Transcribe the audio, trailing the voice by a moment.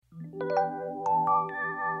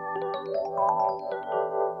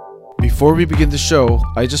Before we begin the show,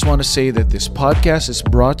 I just want to say that this podcast is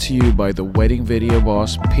brought to you by the Wedding Video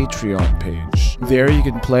Boss Patreon page. There you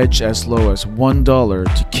can pledge as low as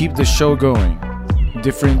 $1 to keep the show going.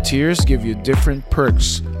 Different tiers give you different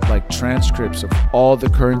perks, like transcripts of all the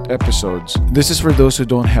current episodes. This is for those who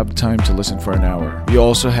don't have time to listen for an hour. We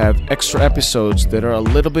also have extra episodes that are a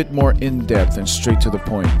little bit more in-depth and straight to the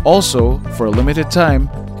point. Also, for a limited time,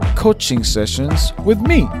 coaching sessions with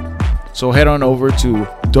me. So head on over to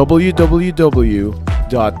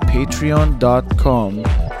www.patreon.com,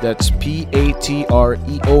 that's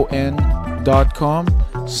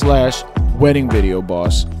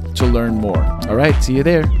patreon.com/weddingvideoboss to learn more. Alright, see you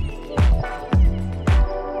there.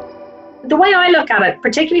 The way I look at it,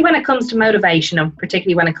 particularly when it comes to motivation and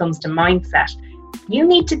particularly when it comes to mindset, you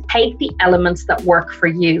need to take the elements that work for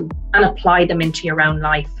you and apply them into your own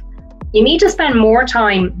life. You need to spend more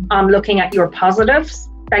time on looking at your positives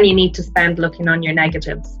than you need to spend looking on your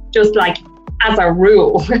negatives, just like as a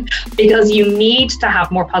rule, because you need to have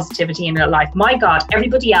more positivity in your life. My God,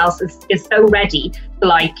 everybody else is so ready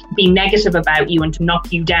to be negative about you and to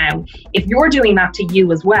knock you down. If you're doing that to you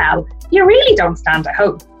as well, you really don't stand a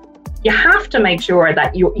hope. You have to make sure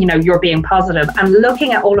that you're being positive and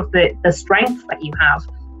looking at all of the strengths that you have.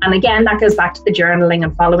 And again, that goes back to the journaling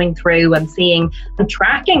and following through and seeing and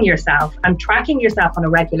tracking yourself on a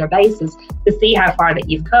regular basis to see how far that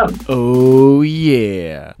you've come. Oh,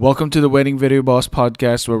 yeah. Welcome to the Wedding Video Boss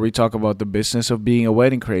podcast, where we talk about the business of being a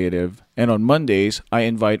wedding creative. And on Mondays, I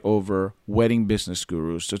invite over wedding business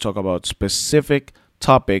gurus to talk about specific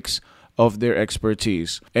topics of their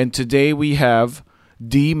expertise. And today we have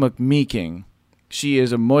Dee McMeeking. She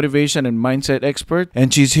is a motivation and mindset expert,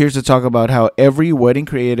 and she's here to talk about how every wedding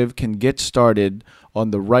creative can get started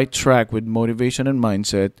on the right track with motivation and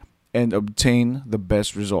mindset and obtain the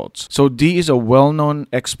best results. So Dee is a well-known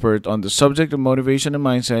expert on the subject of motivation and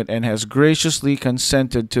mindset and has graciously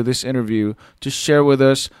consented to this interview to share with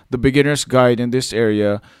us the beginner's guide in this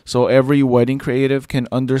area so every wedding creative can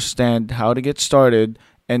understand how to get started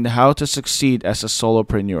and how to succeed as a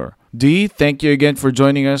solopreneur. Dee, thank you again for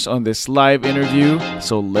joining us on this live interview.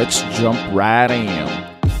 So let's jump right in.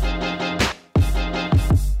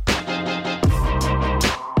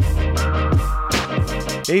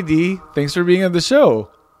 Hey Dee, thanks for being on the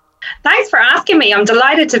show. Thanks for asking me. I'm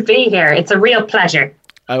delighted to be here. It's a real pleasure.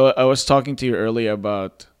 I was talking to you earlier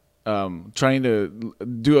about trying to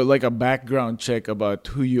do a background check about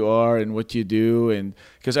who you are and what you do, and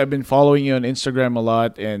because I've been following you on Instagram a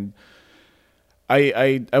lot, and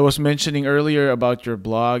I was mentioning earlier about your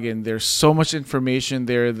blog, and there's so much information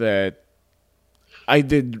there that I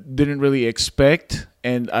didn't really expect,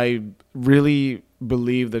 and I really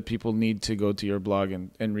believe that people need to go to your blog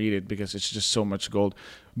and read it because it's just so much gold.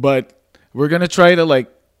 But we're gonna try to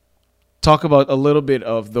talk about a little bit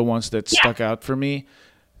of the ones that stuck out for me.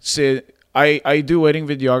 So I do wedding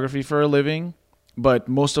videography for a living, but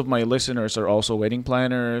most of my listeners are also wedding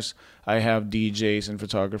planners. I have DJs and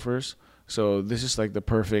photographers. So this is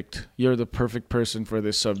you're the perfect person for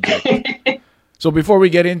this subject. So before we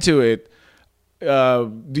get into it,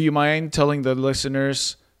 do you mind telling the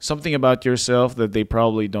listeners something about yourself that they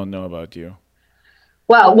probably don't know about you?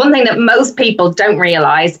 Well, one thing that most people don't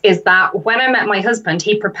realize is that when I met my husband,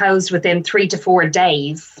 he proposed within 3 to 4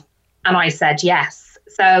 days, and I said yes.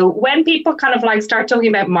 So when people start talking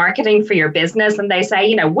about marketing for your business and they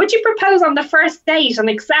say, would you propose on the first date and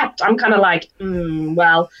accept? I'm kind of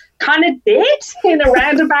did in a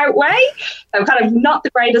roundabout way. So kind of not the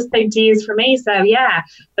greatest thing to use for me. So yeah,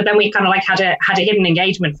 but then we had a hidden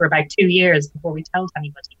engagement for about 2 years before we told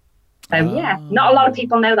anybody. So yeah, not a lot of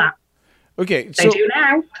people know that. Okay, they do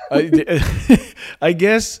now. I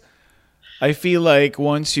guess I feel like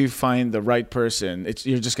once you find the right person,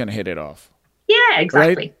 you're just gonna hit it off. Yeah,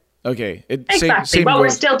 exactly. Right? Okay. Exactly. Same well, goes.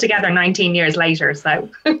 We're still together 19 years later, so.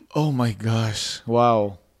 Oh my gosh.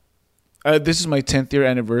 Wow. This is my 10th year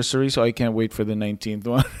anniversary, so I can't wait for the 19th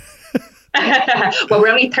one. Well, we're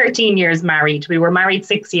only 13 years married. We were married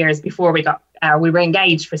 6 years before we were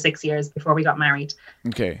engaged for 6 years before we got married.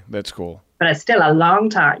 Okay, that's cool. But it's still a long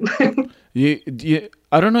time.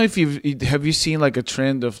 I don't know if have you seen a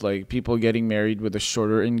trend of people getting married with a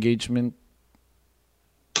shorter engagement?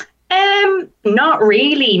 Not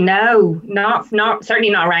really, no. Not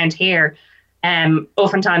certainly not around here.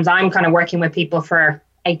 Oftentimes I'm kind of working with people for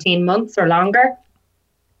 18 months or longer.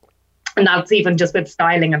 And that's even just with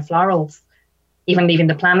styling and florals, even leaving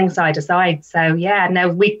the planning side aside. So yeah, no,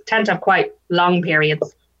 we tend to have quite long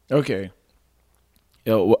periods. Okay.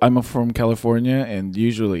 I'm from California, and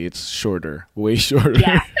usually it's shorter, way shorter.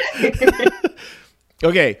 Yeah.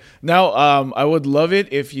 Okay, now I would love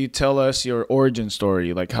it if you tell us your origin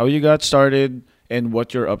story, like how you got started and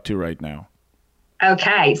what you're up to right now.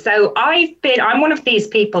 Okay, so I'm one of these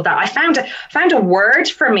people that I found a word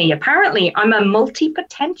for me. Apparently, I'm a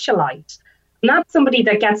multi-potentialite. I'm not somebody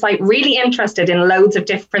that gets like really interested in loads of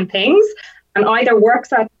different things and either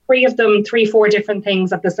works at three of them, three, four different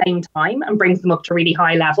things at the same time and brings them up to really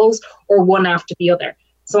high levels, or one after the other.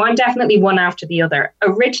 So I'm definitely one after the other.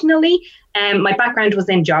 Originally, my background was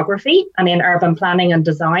in geography and in urban planning and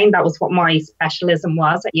design. That was what my specialism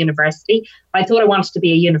was at university. I thought I wanted to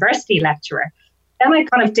be a university lecturer. Then I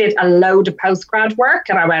kind of did a load of postgrad work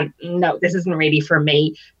and I went, no, this isn't really for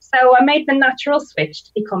me. So I made the natural switch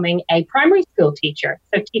to becoming a primary school teacher,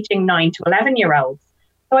 so teaching 9 to 11-year-olds.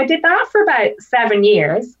 So I did that for about 7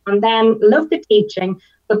 years and then loved the teaching,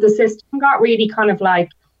 but the system got really kind of like,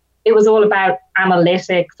 it was all about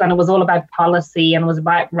analytics and it was all about policy and it was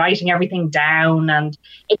about writing everything down. And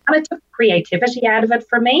it kind of took creativity out of it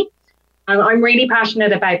for me. And I'm really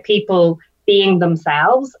passionate about people being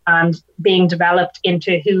themselves and being developed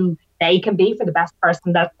into who they can be for the best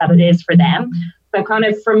person that it is for them. So kind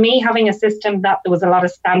of for me, having a system that there was a lot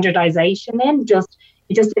of standardization in, it just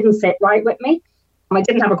didn't sit right with me. And I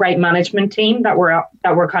didn't have a great management team that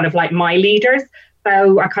were kind of like my leaders.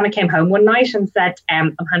 So I kind of came home one night and said,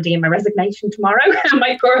 I'm handing in my resignation tomorrow. And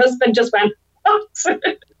my poor husband just went, what?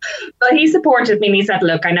 But he supported me and he said,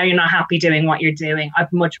 look, I know you're not happy doing what you're doing.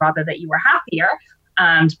 I'd much rather that you were happier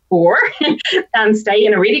and poor than stay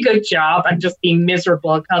in a really good job and just be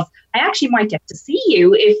miserable, because I actually might get to see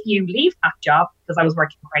you if you leave that job, because I was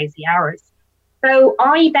working crazy hours. So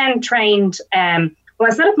I then trained, I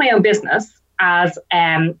set up my own business as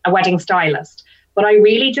a wedding stylist, but I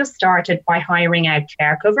really just started by hiring out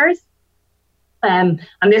chair covers. And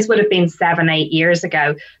this would have been 7-8 years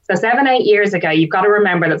ago. So 7-8 years ago, you've got to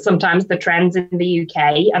remember that sometimes the trends in the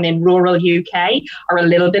UK and in rural UK are a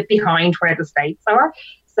little bit behind where the States are.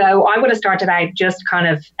 So I would have started out just kind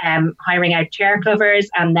of hiring out chair covers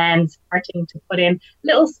and then starting to put in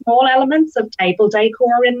little small elements of table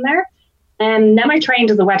decor in there. And then I trained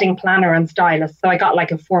as a wedding planner and stylist. So I got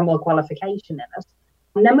like a formal qualification in it.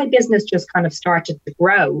 And then my business just kind of started to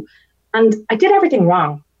grow. And I did everything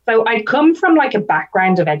wrong. So I'd come from like a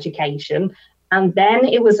background of education, and then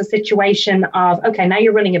it was a situation of, okay, now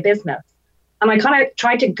you're running a business. And I kind of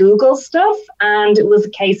tried to Google stuff, and it was a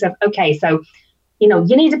case of, okay, so, you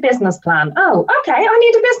need a business plan. Oh, okay, I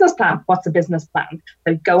need a business plan. What's a business plan?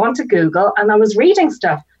 So go onto Google, and I was reading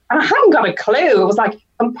stuff, and I hadn't got a clue. It was like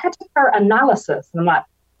competitor analysis. And I'm like,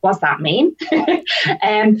 what's that mean?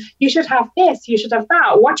 You should have this, you should have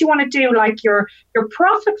that. What do you want to do, like your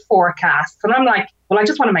profit forecasts? And I'm like, well, I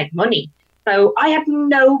just want to make money. So I had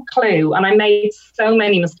no clue and I made so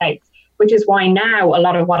many mistakes, which is why now a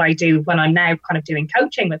lot of what I do when I'm now kind of doing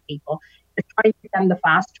coaching with people is try to give them the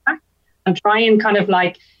fast track and try and kind of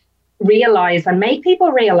like realize and make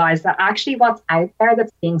people realize that actually what's out there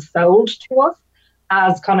that's being sold to us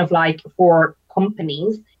as kind of like for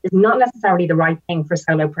companies is not necessarily the right thing for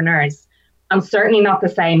solopreneurs, and certainly not the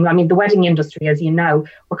same. I mean, the wedding industry, as you know,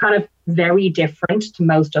 we're kind of very different to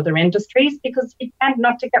most other industries because you tend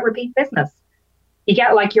not to get repeat business. You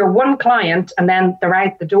get like your one client and then they're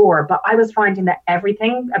out the door. But I was finding that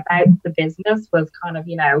everything about the business was kind of,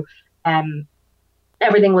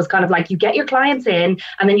 everything was kind of like you get your clients in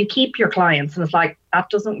and then you keep your clients. And it's like, that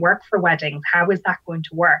doesn't work for weddings. How is that going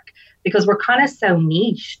to work? Because we're kind of so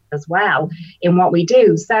niche as well in what we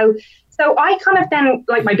do. So I kind of then,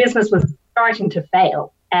 like, my business was starting to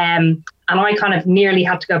fail. And I kind of nearly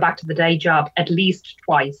had to go back to the day job at least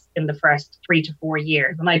twice in the first 3 to 4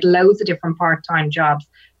 years. And I had loads of different part-time jobs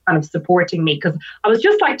kind of supporting me because I was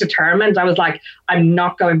just like determined. I was like, I'm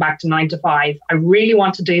not going back to 9 to 5. I really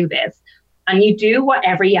want to do this. And you do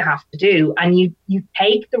whatever you have to do, and you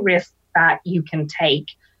take the risk that you can take.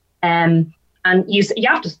 And you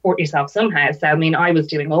have to support yourself somehow. So, I mean, I was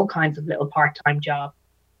doing all kinds of little part-time jobs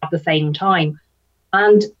at the same time.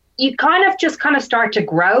 And you kind of start to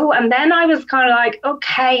grow. And then I was kind of like,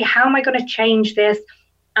 okay, how am I going to change this?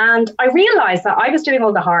 And I realized that I was doing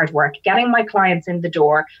all the hard work, getting my clients in the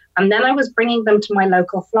door. And then I was bringing them to my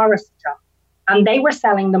local florist shop. And they were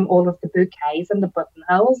selling them all of the bouquets and the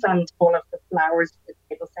buttonholes and all of the flowers, the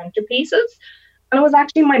table centerpieces. And it was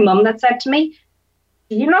actually my mum that said to me,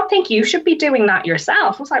 do you not think you should be doing that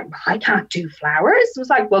yourself? I was like, I can't do flowers. It was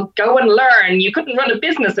like, well, go and learn. You couldn't run a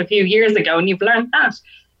business a few years ago and you've learned that.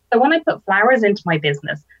 So when I put flowers into my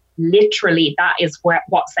business, literally that is what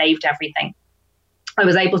saved everything. I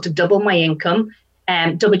was able to double my income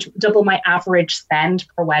and double my average spend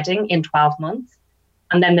per wedding in 12 months.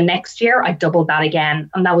 And then the next year I doubled that again.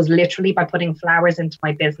 And that was literally by putting flowers into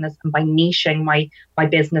my business and by niching my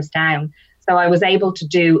business down. So I was able to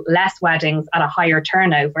do less weddings at a higher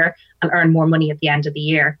turnover and earn more money at the end of the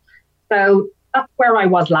year. So that's where I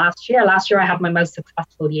was last year. Last year I had my most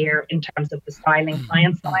successful year in terms of the styling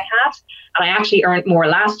clients that I had. And I actually earned more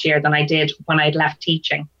last year than I did when I'd left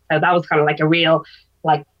teaching. So that was kind of like a real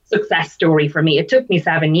success story for me. It took me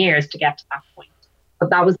 7 years to get to that point. But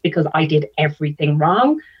that was because I did everything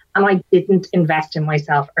wrong and I didn't invest in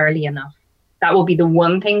myself early enough. That will be the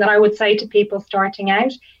one thing that I would say to people starting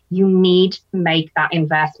out. You need to make that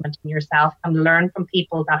investment in yourself and learn from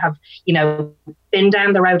people that have, been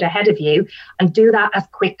down the road ahead of you, and do that as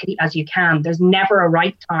quickly as you can. There's never a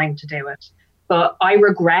right time to do it. But I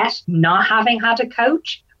regret not having had a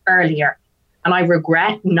coach earlier. And I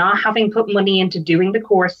regret not having put money into doing the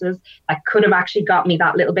courses that could have actually got me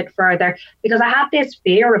that little bit further, because I had this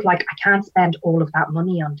fear of I can't spend all of that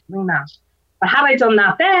money on doing that. But had I done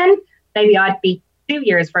that then, maybe I'd be 2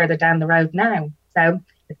 years further down the road now. So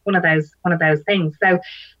it's one of those things. So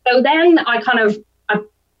then I kind of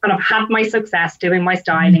had my success doing my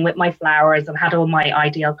styling with my flowers and had all my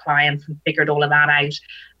ideal clients and figured all of that out.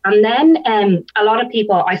 And then a lot of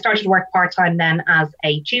people, I started to work part-time then as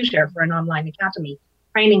a tutor for an online academy,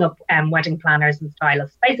 training up wedding planners and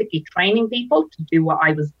stylists, basically training people to do what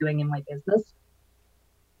I was doing in my business.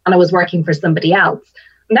 And I was working for somebody else.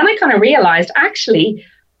 And then I kind of realized, actually,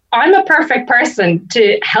 I'm a perfect person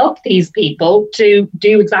to help these people to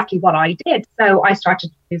do exactly what I did. So I started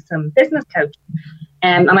to do some business coaching.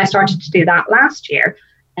 And I started to do that last year,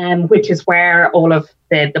 which is where all of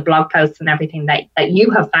the blog posts and everything that you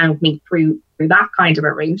have found me through that kind of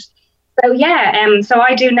a route. So so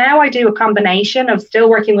I do a combination of still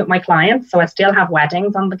working with my clients. So I still have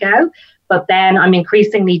weddings on the go, but then I'm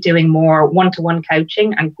increasingly doing more one-to-one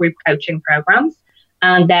coaching and group coaching programs,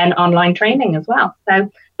 and then online training as well.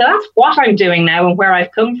 So that's what I'm doing now and where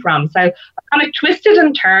I've come from. So I've kind of twisted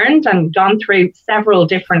and turned and gone through several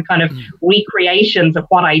different kind of recreations of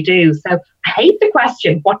what I do. So I hate the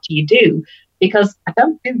question, what do you do? Because I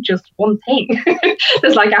don't do just one thing.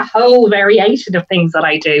 There's a whole variation of things that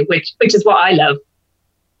I do, which is what I love.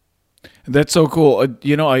 That's so cool.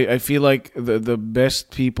 I feel like the best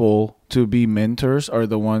people to be mentors are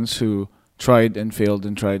the ones who tried and failed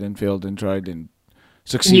and tried and failed and tried and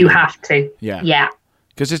succeeded. You have to. Yeah.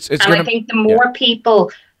 Because it's and I think the more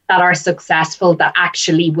people that are successful that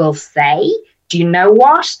actually will say, do you know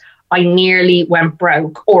what? I nearly went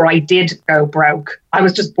broke, or I did go broke. I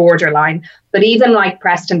was just borderline. But even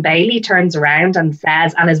Preston Bailey turns around and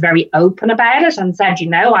says, and is very open about it, and said,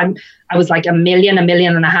 I was like $1.5 million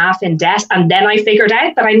in debt. And then I figured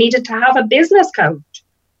out that I needed to have a business coach.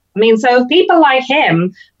 I mean, so if people like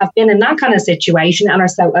him have been in that kind of situation and are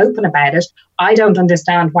so open about it, I don't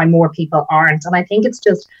understand why more people aren't. And I think it's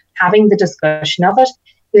just having the discussion of it.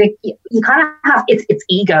 You kind of have, it's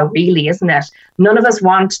ego really, isn't it? None of us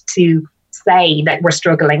want to say that we're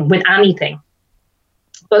struggling with anything,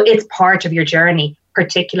 but it's part of your journey,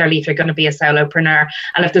 particularly if you're going to be a solopreneur.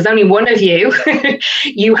 And if there's only one of you,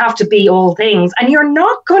 you have to be all things, and you're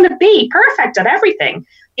not going to be perfect at everything.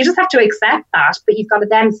 You just have to accept that, but you've got to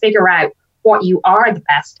then figure out what you are the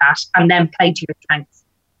best at and then play to your strengths.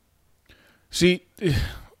 See,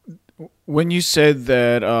 when you said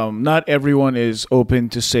that not everyone is open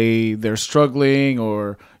to say they're struggling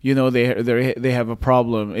or they have a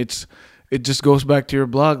problem, it just goes back to your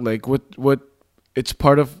blog. What it's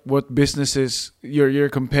part of what businesses your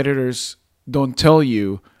competitors don't tell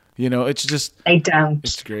you. It's just they don't.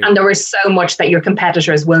 It's great. And there is so much that your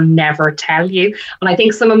competitors will never tell you. And I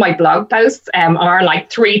think some of my blog posts are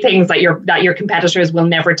 3 things that your competitors will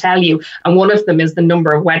never tell you. And one of them is the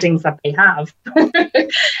number of weddings that they have.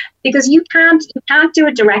 Because you can't do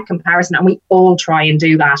a direct comparison, and we all try and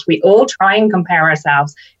do that. We all try and compare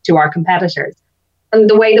ourselves to our competitors. And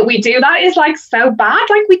the way that we do that is so bad.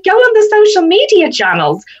 We go on the social media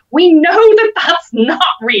channels. We know that that's not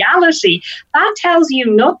reality. That tells you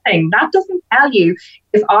nothing. That doesn't tell you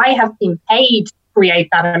if I have been paid to create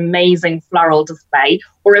that amazing floral display,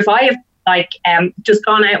 or if I have just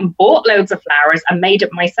gone out and bought loads of flowers and made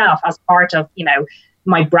it myself as part of,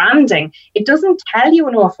 my branding. It doesn't tell you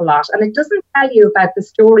an awful lot, and it doesn't tell you about the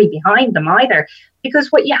story behind them either.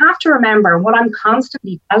 Because what you have to remember, and what I'm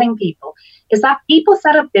constantly telling people, is that people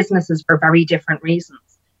set up businesses for very different reasons.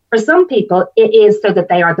 For some people, it is so that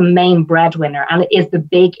they are the main breadwinner and it is the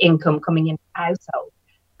big income coming into the household.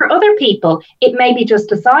 For other people, it may be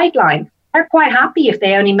just a sideline. They're quite happy if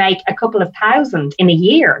they only make a couple of thousand in a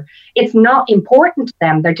year. It's not important to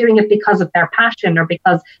them. They're doing it because of their passion or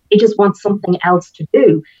because they just want something else to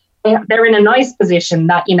do. they're in a nice position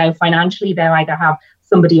that, financially they either have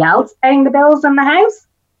somebody else paying the bills in the house,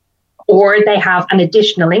 or they have an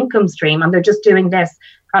additional income stream, and they're just doing this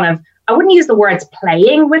kind of, I wouldn't use the words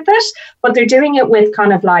playing with it, but they're doing it with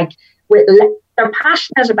kind of like, they're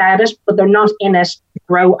passionate about it, but they're not in it to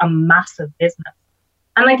grow a massive business.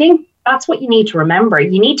 And I think that's what you need to remember.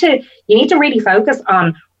 You need to really focus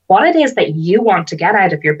on what it is that you want to get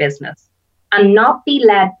out of your business, and not be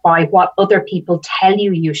led by what other people tell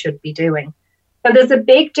you you should be doing. So there's a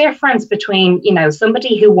big difference between,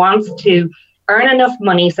 somebody who wants to earn enough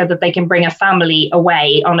money so that they can bring a family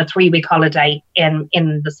away on a 3-week holiday in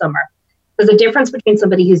the summer. There's a difference between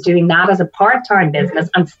somebody who's doing that as a part-time business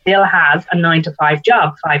and still has a 9-to-5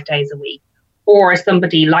 job 5 days a week, or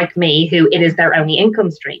somebody like me who it is their only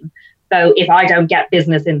income stream. So if I don't get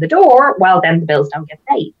business in the door, well, then the bills don't get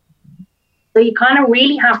paid. So you kind of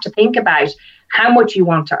really have to think about how much you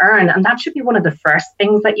want to earn. And that should be one of the first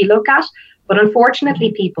things that you look at. But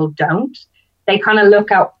unfortunately, people don't. They kind of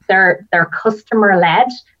look at their customer-led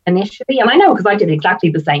initially. And I know, because I did exactly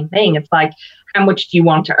the same thing. It's like, how much do you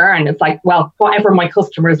want to earn? It's like, well, whatever my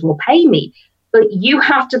customers will pay me. But you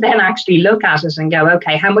have to then actually look at it and go,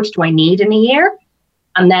 okay, how much do I need in a year?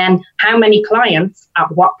 And then how many clients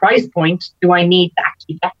at what price point do I need to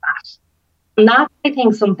actually get that? And that's, I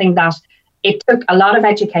think, something that it took a lot of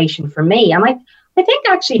education for me. And I think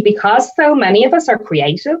actually, because so many of us are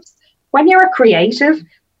creatives, when you're a creative,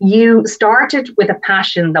 you started with a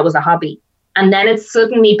passion that was a hobby. And then it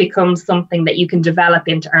suddenly becomes something that you can develop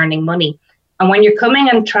into earning money. And when you're coming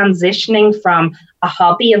and transitioning from a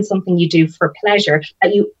hobby and something you do for pleasure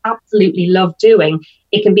that you absolutely love doing,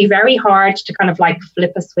 it can be very hard to kind of like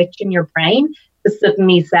flip a switch in your brain to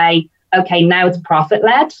suddenly say, okay, now it's profit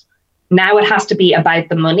led. Now it has to be about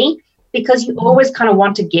the money, because you always kind of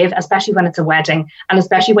want to give, especially when it's a wedding, and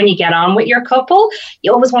especially when you get on with your couple,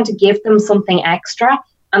 you always want to give them something extra.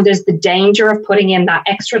 And there's the danger of putting in that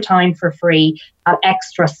extra time for free, that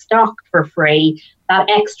extra stock for free, that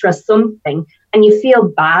extra something. And you feel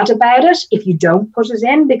bad about it if you don't put it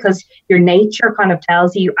in, because your nature kind of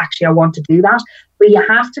tells you, actually, I want to do that. But you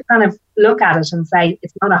have to kind of look at it and say,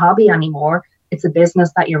 it's not a hobby anymore. It's a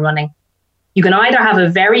business that you're running. You can either have a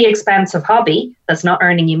very expensive hobby that's not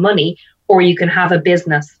earning you money, or you can have a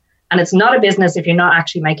business. And it's not a business if you're not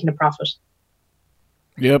actually making a profit.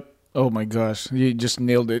 Yep. Oh my gosh, you just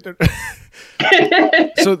nailed it.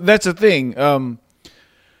 So that's the thing.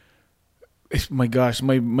 My gosh,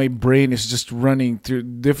 my brain is just running through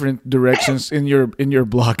different directions in your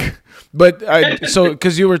blog. But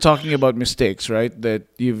because you were talking about mistakes, right? That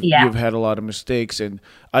you've had a lot of mistakes, and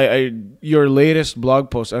your latest blog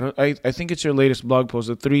post. I think it's your latest blog post.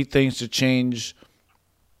 The 3 things to change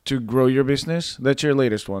to grow your business. That's your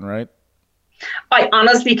latest one, right? I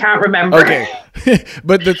honestly can't remember. Okay.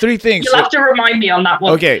 But the 3 things. You'll have to remind me on that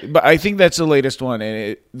one. Okay, but I think that's the latest one.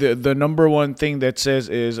 And the number one thing that says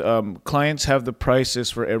is clients have the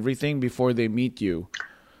prices for everything before they meet you.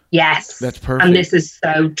 Yes. That's perfect. And this is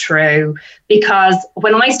so true. Because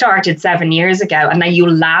when I started 7 years ago, and now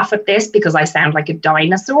you'll laugh at this because I sound like a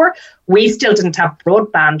dinosaur, we still didn't have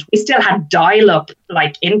broadband. We still had dial-up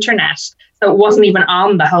like internet. So it wasn't even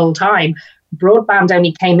on the whole time. Broadband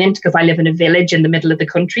only came in, because I live in a village in the middle of the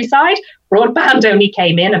countryside. Broadband only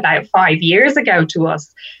came in about 5 years ago to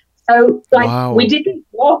us. So We didn't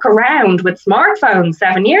walk around with smartphones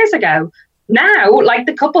 7 years ago. Now, like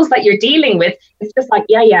the couples that you're dealing with, it's just like,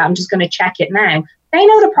 yeah, I'm just going to check it now. They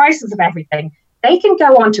know the prices of everything. They can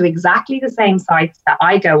go on to exactly the same sites that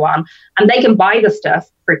I go on, and they can buy the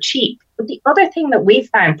stuff for cheap. But the other thing that we've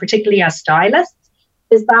found, particularly as stylists,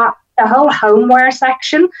 is that the whole homeware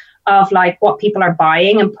section of like what people are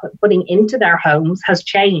buying and putting into their homes has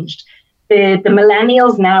changed. The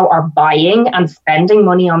millennials now are buying and spending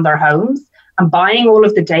money on their homes and buying all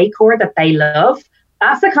of the decor that they love.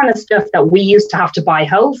 That's the kind of stuff that we used to have to buy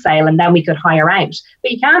wholesale and then we could hire out.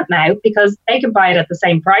 But you can't now, because they can buy it at the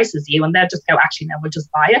same price as you, and they'll just go, actually, no, we'll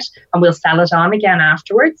just buy it and we'll sell it on again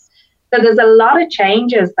afterwards. So there's a lot of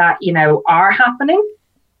changes that, are happening.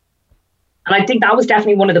 And I think that was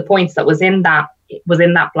definitely one of the points that was in that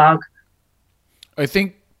blog. I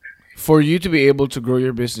think for you to be able to grow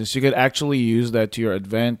your business, you could actually use that to your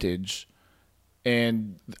advantage.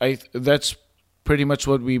 And that's pretty much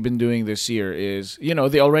what we've been doing this year is,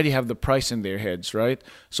 they already have the price in their heads, right?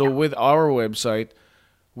 So with our website,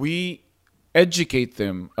 we educate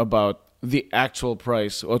them about the actual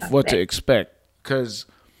price of what to expect, because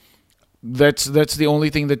that's the only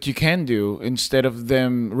thing that you can do, instead of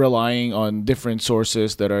them relying on different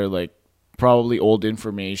sources that are like probably old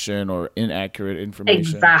information or inaccurate information.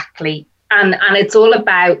 Exactly. And it's all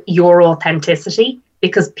about your authenticity.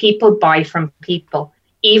 because people buy from people.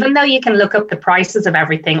 Even though you can look up the prices of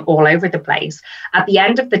everything all over the place, at the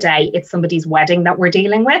end of the day, it's somebody's wedding that we're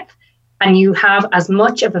dealing with. And you have as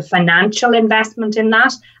much of a financial investment in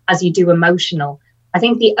that as you do emotional. I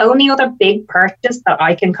think the only other big purchase that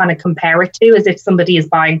I can kind of compare it to is if somebody is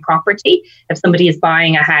buying property, if somebody is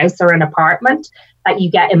buying a house or an apartment, that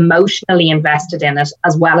you get emotionally invested in it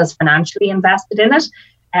as well as financially invested in it.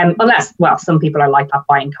 Unless, well, some people are like that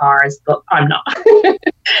buying cars, but I'm not.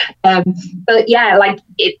 But yeah, like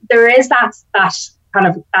there is that kind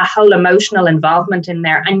of a whole emotional involvement in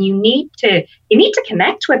there, and you need to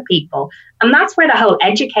connect with people, and that's where the whole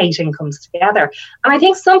educating comes together. And I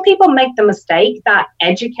think some people make the mistake that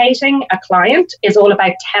educating a client is all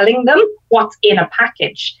about telling them what's in a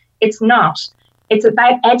package. It's not. It's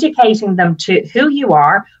about educating them to who you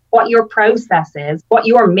are, what your process is, what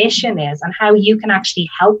your mission is, and how you can actually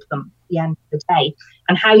help them at the end of the day,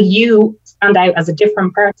 and how you stand out as a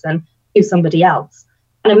different person to somebody else.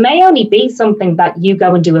 And it may only be something that you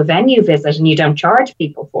go and do a venue visit and you don't charge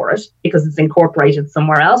people for it because it's incorporated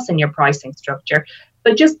somewhere else in your pricing structure.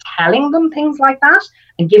 But just telling them things like that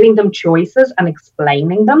and giving them choices and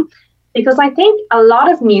explaining them. Because I think a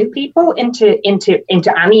lot of new people into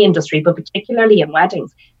any industry, but particularly in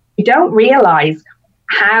weddings, you don't realize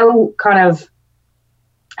how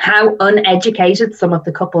uneducated some of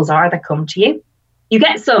the couples are that come to you. You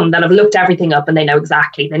get some that have looked everything up and they know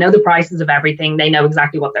the prices of everything, they know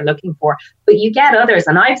exactly what they're looking for. But you get others,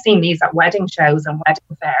 and I've seen these at wedding shows and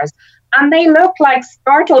wedding fairs, and they look like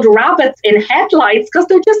startled rabbits in headlights because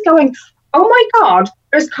they're just going, oh my God,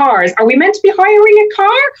 there's cars. Are we meant to be hiring a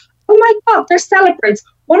car? Oh my God, there's celebrants.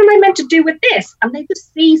 What am I meant to do with this? And they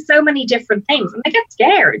just see so many different things and they get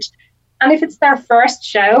scared. And if it's their first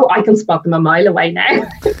show, I can spot them a mile away now.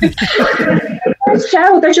 First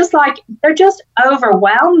show, they're just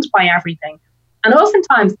overwhelmed by everything. And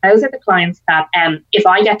oftentimes those are the clients that if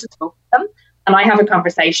I get to talk to them and I have a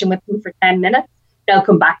conversation with them for 10 minutes, they'll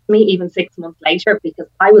come back to me even 6 months later because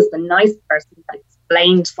I was the nice person that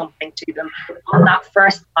explained something to them on that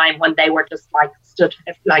first time when they were just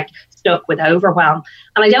stuck with overwhelm.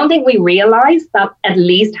 And I don't think we realize that at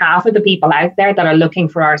least half of the people out there that are looking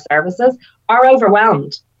for our services are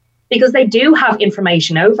overwhelmed because they do have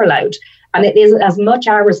information overload. And it is as much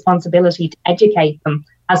our responsibility to educate them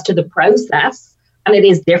as to the process. And it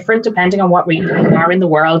is different depending on what region you are in the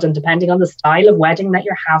world and depending on the style of wedding that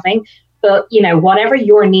you're having. But, whatever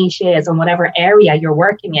your niche is and whatever area you're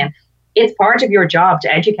working in, it's part of your job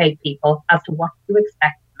to educate people as to what to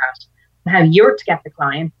expect from that. And how you're to get the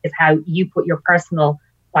client is how you put your personal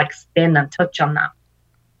spin and touch on that.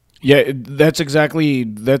 Yeah, that's exactly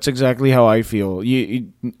how I feel.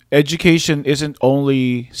 Education isn't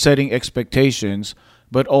only setting expectations,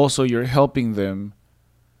 but also you're helping them.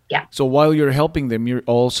 Yeah. So while you're helping them, you're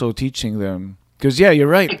also teaching them. Because you're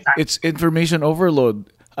right. Exactly. It's information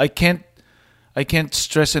overload. I can't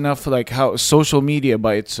stress enough how social media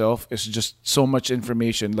by itself is just so much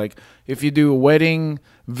information. Like if you do a wedding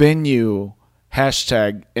venue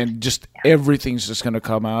hashtag and just everything's just going to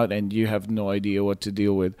come out and you have no idea what to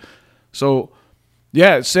deal with. So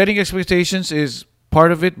setting expectations is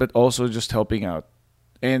part of it, but also just helping out.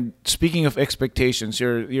 And speaking of expectations,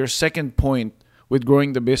 your second point with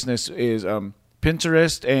growing the business is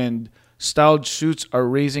Pinterest and styled shoots are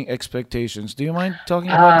raising expectations. Do you mind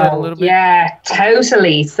talking about that a little bit? Yeah,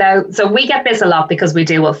 totally. So we get this a lot because we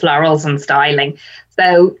deal with florals and styling.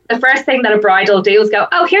 So the first thing that a bride will do is go,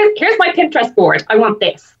 oh, here's my Pinterest board. I want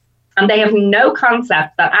this. And they have no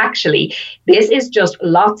concept that actually this is just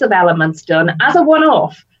lots of elements done as a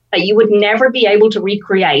one-off that you would never be able to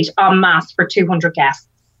recreate en masse for 200 guests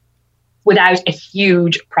without a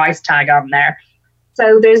huge price tag on there.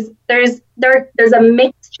 So there's a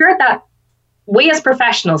mixture that we as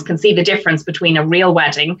professionals can see the difference between a real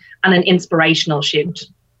wedding and an inspirational shoot.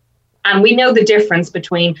 And we know the difference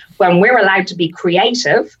between when we're allowed to be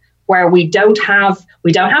creative, where we don't have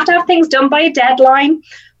to have things done by a deadline.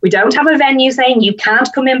 We don't have a venue saying you can't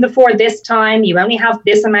come in before this time. You only have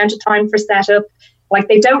this amount of time for setup.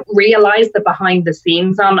 They don't realize the behind the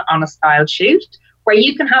scenes on a styled shoot where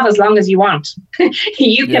you can have as long as you want.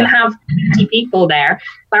 You can have 50 people there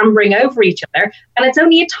clambering over each other. And it's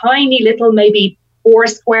only a tiny little, maybe 4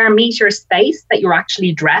 square meter space that you're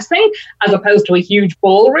actually dressing, as opposed to a huge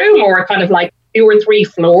ballroom or kind of 2 or 3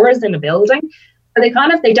 floors in a building. So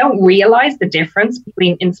they don't realize the difference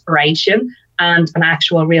between inspiration and an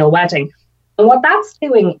actual real wedding. And what that's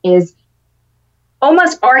doing is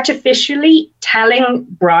almost artificially telling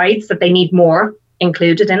brides that they need more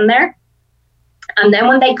included in there. And then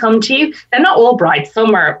when they come to you, they're not all brides.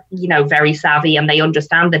 Some are, very savvy and they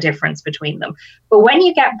understand the difference between them. But when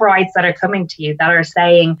you get brides that are coming to you that are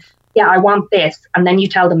saying, yeah, I want this, and then you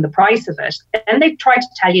tell them the price of it, then they try to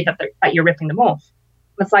tell you that you're ripping them off.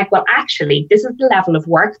 It's like, well, actually, this is the level of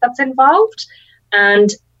work that's involved.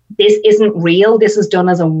 And this isn't real. This is done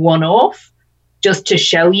as a one-off, just to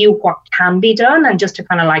show you what can be done and just to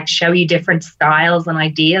kind of like show you different styles and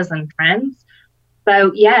ideas and trends.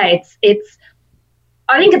 So yeah, I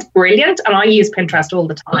think it's brilliant, and I use Pinterest all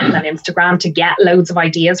the time and Instagram to get loads of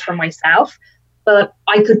ideas for myself. But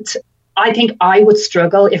I think I would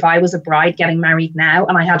struggle if I was a bride getting married now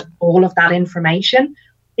and I had all of that information,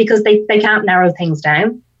 because they can't narrow things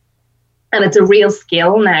down. And it's a real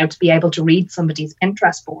skill now to be able to read somebody's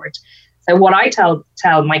Pinterest board. So what I tell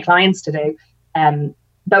my clients to do,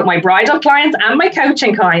 both my bridal clients and my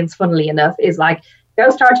coaching clients, funnily enough, is like, go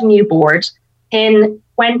start a new board, pin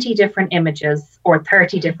 20 different images or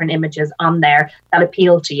 30 different images on there that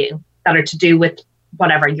appeal to you, that are to do with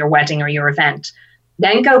whatever, your wedding or your event.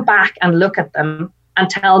 Then go back and look at them and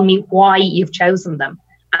tell me why you've chosen them,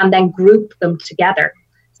 and then group them together.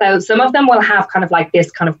 So some of them will have kind of like this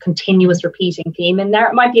kind of continuous repeating theme in there.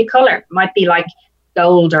 It might be a color. It might be like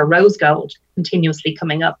gold or rose gold continuously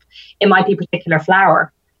coming up. It might be a particular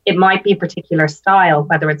flower. It might be a particular style,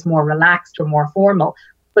 whether it's more relaxed or more formal.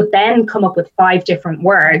 But then come up with 5 different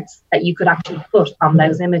words that you could actually put on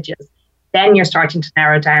those images. Then you're starting to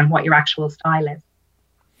narrow down what your actual style is.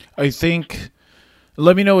 I think,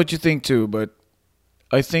 let me know what you think too, but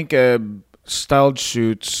I think styled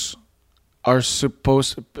shoots are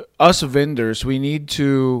us vendors, we need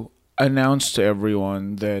to announce to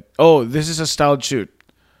everyone that, oh, this is a styled shoot.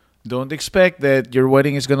 Don't expect that your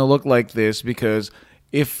wedding is going to look like this, because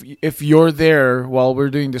if you're there while we're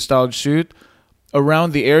doing the styled shoot,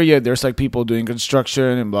 around the area there's like people doing construction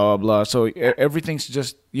and blah blah blah. So everything's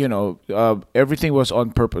just, everything was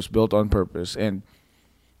on purpose, built on purpose. And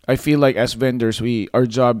I feel like as vendors, our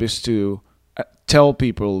job is to tell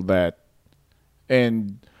people that.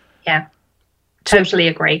 And yeah, totally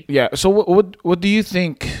agree. Yeah. So what do you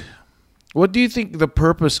think? What do you think the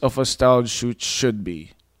purpose of a styled shoot should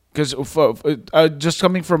be? Because just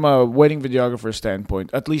coming from a wedding videographer standpoint,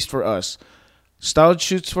 at least for us, styled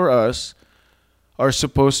shoots for us are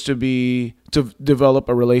supposed to be to develop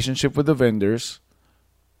a relationship with the vendors,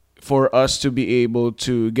 for us to be able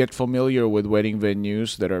to get familiar with wedding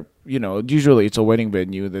venues that are, usually it's a wedding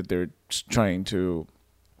venue that they're trying to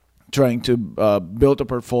build a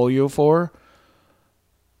portfolio for,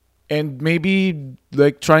 and maybe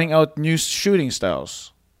like trying out new shooting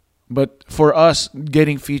styles. But for us,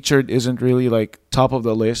 getting featured isn't really like top of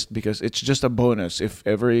the list, because it's just a bonus. If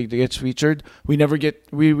ever it gets featured, we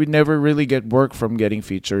never really get work from getting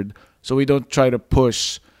featured. So we don't try to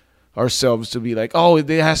push ourselves to be like, oh,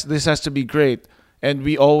 this has to be great. And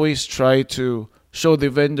we always try to show the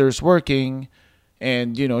vendors working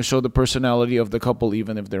and, show the personality of the couple,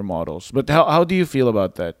 even if they're models. But how do you feel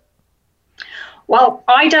about that? Well,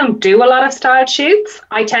 I don't do a lot of styled shoots.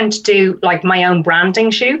 I tend to do like my own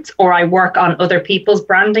branding shoots, or I work on other people's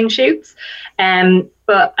branding shoots.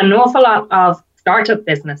 But an awful lot of startup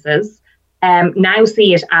businesses now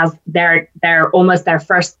see it as their almost their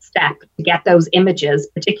first step to get those images,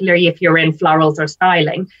 particularly if you're in florals or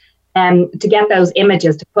styling, to get those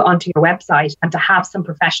images to put onto your website and to have some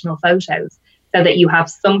professional photos, so that you have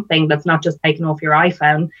something that's not just taken off your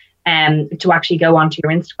iPhone, to actually go onto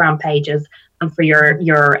your Instagram pages. And for your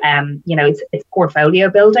it's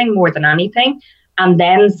portfolio building more than anything. And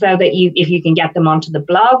then so that if you can get them onto the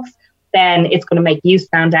blogs, then it's going to make you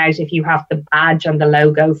stand out if you have the badge and the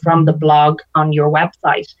logo from the blog on your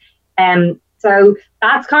website. So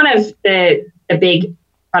that's kind of the big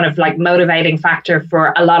kind of like motivating factor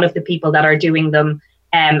for a lot of the people that are doing them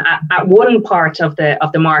at one part of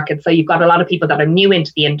the market. So you've got a lot of people that are new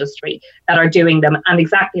into the industry that are doing them, and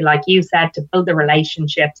exactly like you said, to build the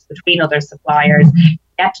relationships between other suppliers,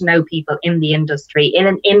 get to know people in the industry in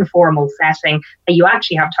an informal setting, that you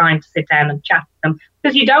actually have time to sit down and chat to them,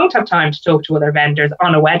 because you don't have time to talk to other vendors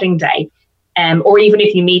on a wedding day, or even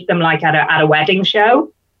if you meet them like at a wedding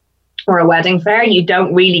show or a wedding fair, you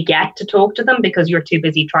don't really get to talk to them because you're too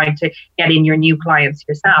busy trying to get in your new clients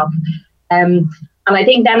yourself. And I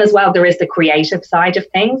think then as well, there is the creative side of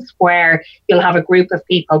things, where you'll have a group of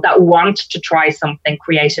people that want to try something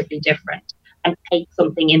creatively different and take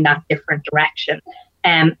something in that different direction.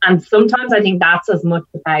 And sometimes I think that's as much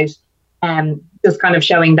about just kind of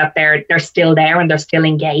showing that they're still there and they're still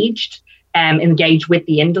engaged with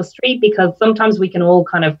the industry, because sometimes we can all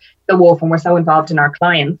kind of go off and we're so involved in our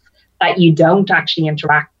clients that you don't actually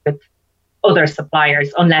interact with other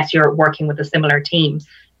suppliers unless you're working with a similar team.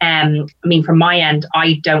 I mean, from my end,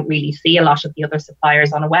 I don't really see a lot of the other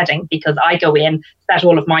suppliers on a wedding because I go in, set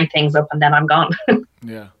all of my things up, and then I'm gone.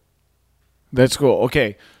 Yeah. That's cool.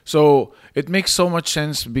 Okay. So it makes so much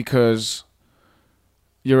sense because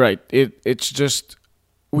you're right. It's just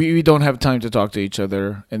we don't have time to talk to each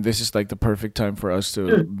other, and this is like the perfect time for us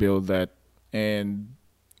to build that. And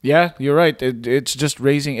yeah, you're right. It's just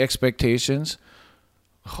raising expectations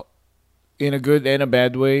in a good and a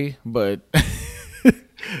bad way, but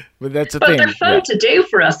but that's the But thing. they're fun to do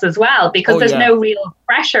for us as well because there's no real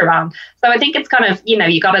pressure on. So I think it's kind of,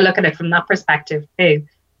 you got to look at it from that perspective too.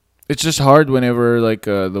 It's just hard whenever like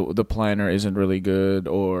the planner isn't really good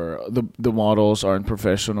or the models aren't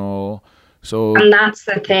professional. So and that's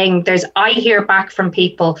the thing. I hear back from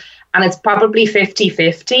people and it's probably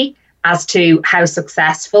 50-50 as to how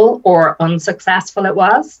successful or unsuccessful it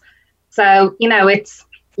was. So,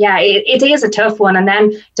 it is a tough one. And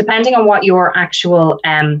then depending on what your actual,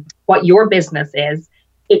 what your business is,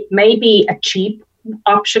 it may be a cheap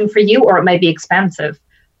option for you or it may be expensive.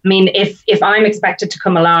 I mean, if I'm expected to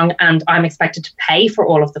come along and I'm expected to pay for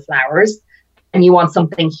all of the flowers and you want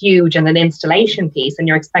something huge and an installation piece and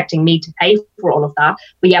you're expecting me to pay for all of that,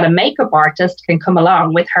 but yet a makeup artist can come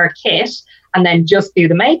along with her kit and then just do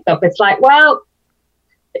the makeup. It's like, well,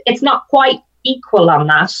 it's not quite equal on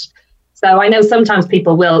that. So I know sometimes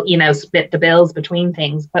people will, split the bills between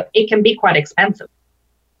things, but it can be quite expensive.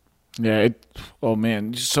 Yeah. Oh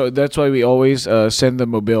man. So that's why we always send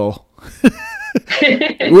them a bill.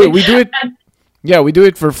 we do it. Yeah, we do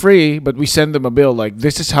it for free, but we send them a bill. Like,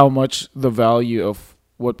 this is how much the value of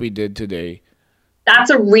what we did today. That's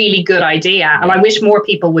a really good idea. And I wish more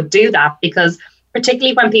people would do that because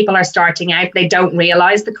particularly when people are starting out, they don't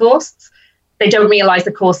realize the costs. They don't realize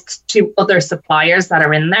the costs to other suppliers that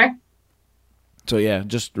are in there. So yeah,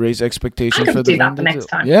 just raise expectations for the vendors. The next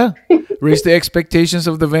time. Yeah, raise the expectations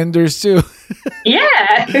of the vendors too.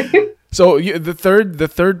 Yeah. So the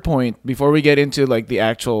third point before we get into like the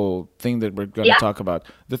actual thing that we're going to talk about.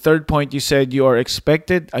 The third point, you said you are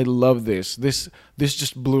expected. I love this. This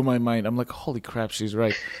just blew my mind. I'm like, holy crap, she's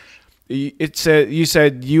right. You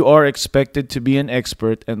said you are expected to be an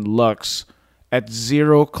expert and Lux at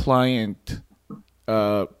zero client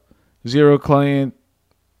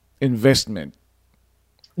investment.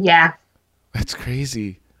 Yeah. That's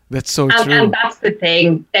crazy. That's so true. And that's the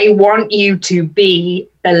thing. They want you to be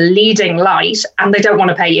the leading light and they don't want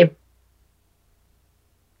to pay you.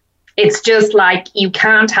 It's just like you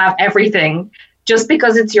can't have everything just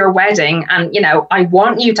because it's your wedding. And, I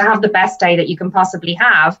want you to have the best day that you can possibly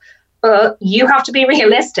have, but you have to be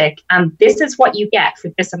realistic. And this is what you get for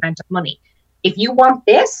this amount of money. If you want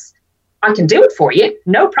this, I can do it for you.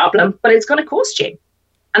 No problem. But it's going to cost you.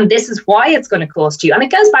 And this is why it's going to cost you. And it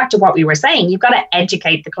goes back to what we were saying. You've got to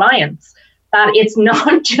educate the clients that it's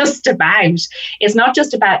not just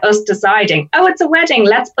about us deciding, oh, it's a wedding,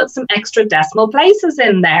 let's put some extra decimal places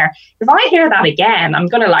in there. If I hear that again, I'm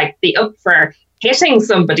going to be up for hitting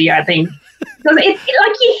somebody, I think. Because it's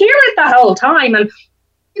like you hear it the whole time. And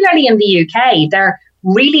particularly in the UK, they're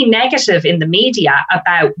really negative in the media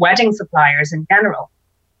about wedding suppliers in general.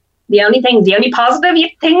 The only positive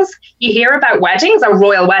things you hear about weddings are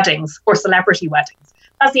royal weddings or celebrity weddings.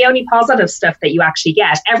 That's the only positive stuff that you actually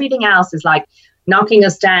get. Everything else is like knocking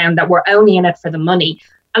us down, that we're only in it for the money.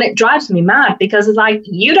 And it drives me mad because it's like,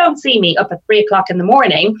 you don't see me up at 3:00 in the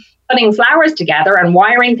morning putting flowers together and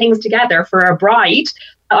wiring things together for a bride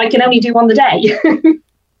that I can only do on the day.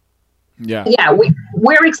 Yeah. Yeah,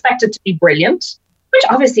 we're expected to be brilliant, which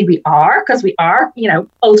obviously we are because we are,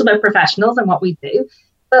 ultimate professionals in what we do.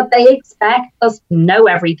 But they expect us to know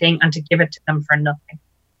everything and to give it to them for nothing.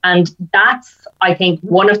 And that's, I think,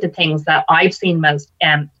 one of the things that I've seen most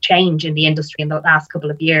change in the industry in the last couple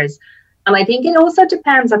of years. And I think it also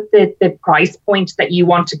depends at the price point that you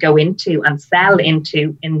want to go into and sell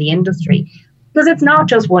into in the industry. Because it's not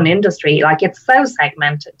just one industry, like it's so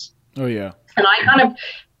segmented. Oh, yeah. And I kind of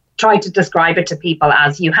try to describe it to people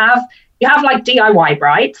as you have like DIY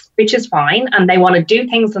brides, which is fine, and they want to do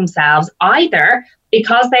things themselves, either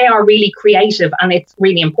because they are really creative and it's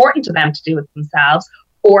really important to them to do it themselves,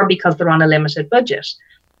 or because they're on a limited budget.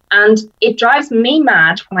 And it drives me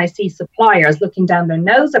mad when I see suppliers looking down their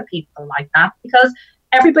nose at people like that, because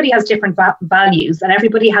everybody has different values and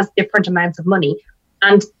everybody has different amounts of money.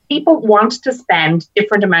 And people want to spend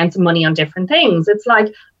different amounts of money on different things. It's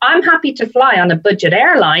like, I'm happy to fly on a budget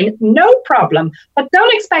airline, no problem. But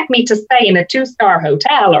don't expect me to stay in a 2-star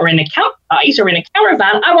hotel or in a campsite or in a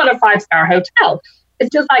caravan. I want a 5-star hotel. It's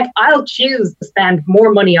just like, I'll choose to spend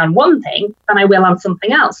more money on one thing than I will on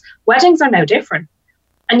something else. Weddings are no different.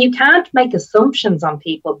 And you can't make assumptions on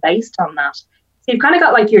people based on that. So you've kind of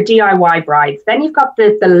got like your DIY brides. Then you've got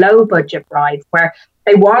the low budget brides where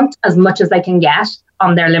they want as much as they can get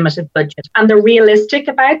on their limited budget. And they're realistic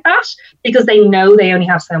about that because they know they only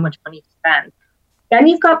have so much money to spend. Then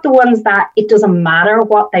you've got the ones that it doesn't matter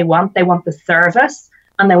what they want. They want the service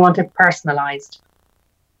and they want it personalized.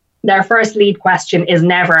 Their first lead question is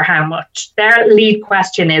never how much. Their lead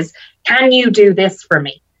question is, can you do this for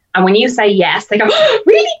me? And when you say yes, they go, oh,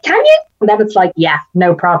 really? Can you? And then it's like, yeah,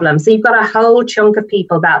 no problem. So you've got a whole chunk of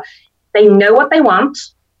people that they know what they want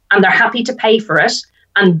and they're happy to pay for it.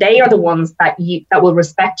 And they are the ones that will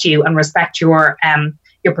respect you and respect your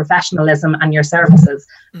professionalism and your services.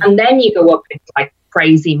 Mm-hmm. And then you go up into like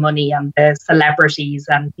crazy money and the celebrities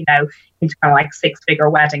and, you know, into kind of like 6-figure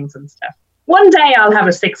weddings and stuff. One day I'll have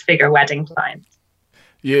a 6-figure wedding client.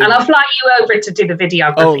 Yeah. And I'll fly you over to do the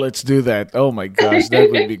videography. Oh, let's do that. Oh my gosh,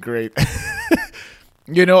 that would be great.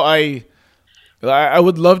 You know, I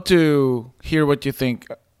would love to hear what you think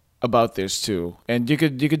about this too. And you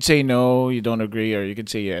could say no, you don't agree, or you could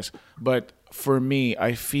say yes. But for me,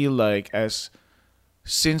 I feel like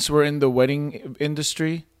since we're in the wedding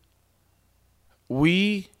industry,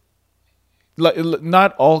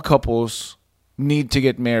 not all couples need to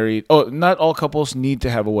get married. Oh, not all couples need to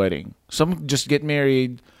have a wedding. Some just get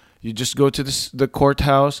married. You just go to the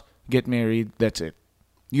courthouse, get married. That's it.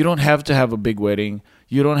 You don't have to have a big wedding.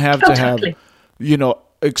 You don't have to have, you know,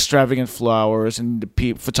 extravagant flowers and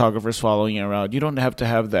the photographers following you around. You don't have to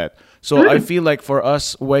have that. So I feel like for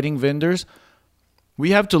us wedding vendors, we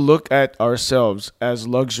have to look at ourselves as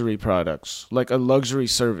luxury products, like a luxury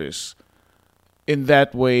service. In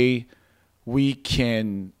that way, we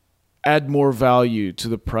can add more value to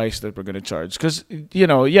the price that we're going to charge. Because, you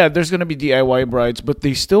know, yeah, there's going to be DIY brides, but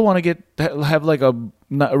they still want to have like a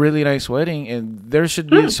really nice wedding, and there should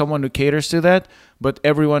be someone who caters to that. But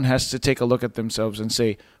everyone has to take a look at themselves and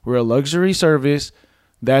say, we're a luxury service.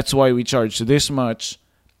 That's why we charge this much,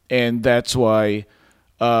 and that's why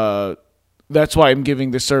I'm giving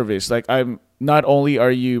the service. Like, I'm not only are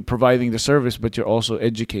you providing the service, but you're also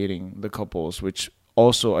educating the couples, which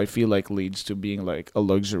also I feel like leads to being like a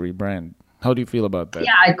luxury brand. How do you feel about that?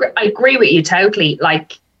 Yeah, I agree with you totally.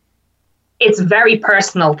 Like, it's a very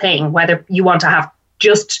personal thing, whether you want to have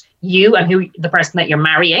just you and the person that you're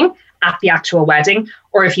marrying at the actual wedding,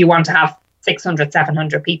 or if you want to have 600,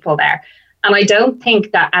 700 people there. And I don't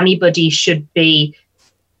think that anybody should be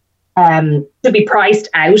priced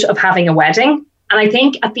out of having a wedding. And I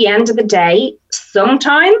think at the end of the day,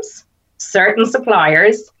 sometimes certain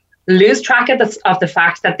suppliers lose track of the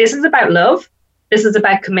fact that this is about love, this is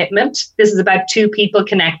about commitment, this is about two people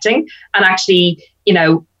connecting and actually, you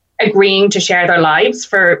know, agreeing to share their lives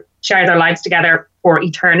together for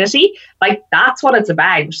eternity. Like, that's what it's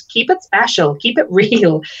about. Keep it special, keep it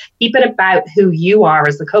real, keep it about who you are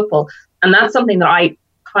as a couple. And that's something that I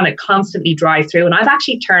kind of constantly drive through. And I've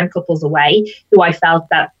actually turned couples away who I felt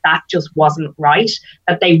that just wasn't right,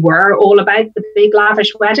 that they were all about the big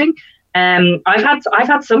lavish wedding. I've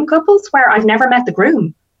had some couples where I've never met the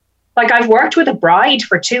groom. Like, I've worked with a bride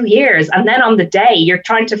for 2 years, and then on the day you're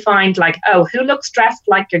trying to find like, oh, who looks dressed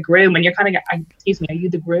like a groom? And you're kind of, excuse me, are you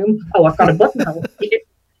the groom? Oh, I've got a buttonhole.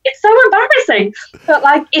 It's so embarrassing, but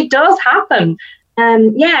like, it does happen.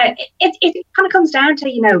 Yeah, it kind of comes down to,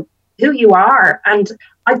 you know, who you are. And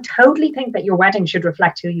I totally think that your wedding should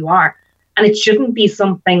reflect who you are, and it shouldn't be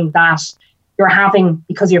something that you're having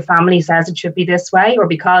because your family says it should be this way, or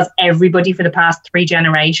because everybody for the past 3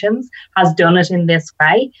 generations has done it in this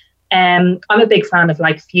way. I'm a big fan of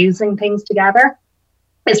like fusing things together.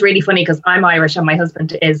 It's really funny because I'm Irish and my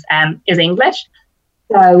husband is English,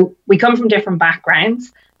 so we come from different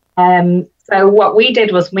backgrounds. So what we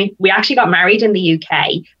did was we actually got married in the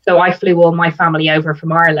UK. So I flew all my family over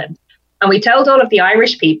from Ireland, and we told all of the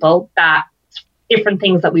Irish people that different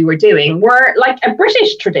things that we were doing were like a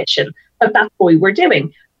British tradition, but that's what we were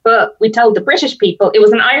doing. But we told the British people it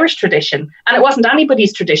was an Irish tradition, and it wasn't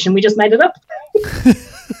anybody's tradition. We just made it up.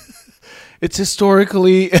 It's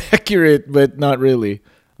historically accurate, but not really.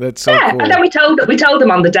 That's so cool. And then we told them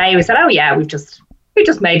on the day. We said, "Oh yeah, we just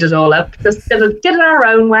made it all up. Just did it our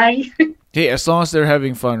own way." Hey, as long as they're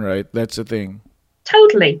having fun, right? That's the thing.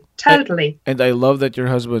 Totally. And I love that your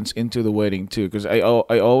husband's into the wedding too, because I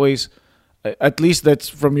always, at least that's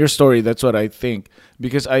from your story, that's what I think,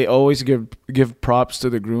 because I always give props to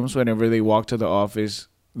the grooms whenever they walk to the office.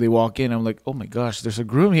 They walk in, I'm like, oh my gosh, there's a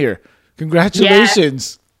groom here.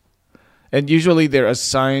 Congratulations. Yeah. And usually they're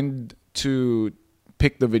assigned to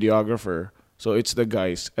pick the videographer. So it's the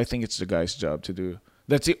guys. I think it's the guy's job to do.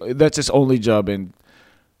 That's his only job, and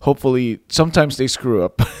hopefully sometimes they screw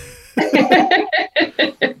up.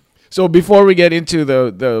 So before we get into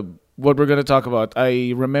the what we're going to talk about,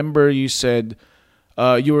 I remember you said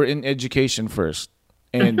you were in education first.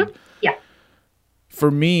 And Yeah. for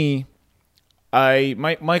me,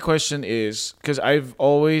 my question is, because I've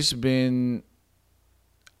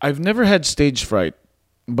never had stage fright,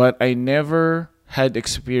 but I never had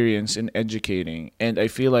experience in educating, and I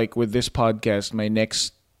feel like with this podcast, my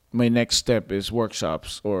next step is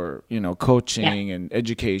workshops or coaching and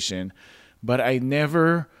education, but I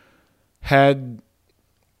never had.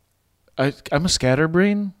 I'm a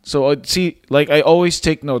scatterbrain, so see, like I always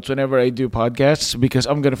take notes whenever I do podcasts because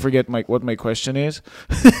I'm gonna forget what my question is.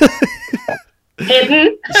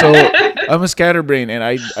 Hidden. So I'm a scatterbrain, and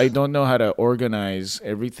I don't know how to organize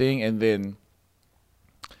everything, and then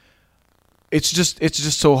it's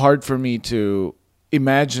just so hard for me to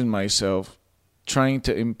imagine myself trying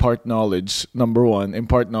to impart knowledge. Number one,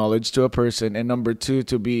 impart knowledge to a person, and number two,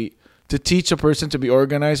 to teach a person to be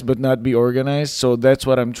organized but not be organized. So that's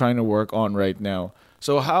what I'm trying to work on right now.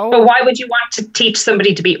 So But why would you want to teach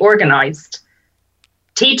somebody to be organized?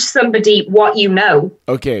 Teach somebody what you know.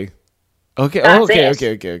 Okay. That's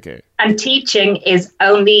it. Okay. And teaching is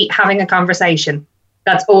only having a conversation.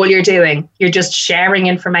 That's all you're doing. You're just sharing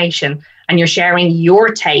information, and you're sharing your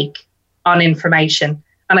take on information.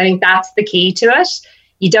 And I think that's the key to it.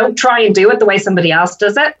 You don't try and do it the way somebody else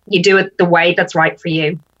does it. You do it the way that's right for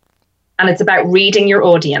you. And it's about reading your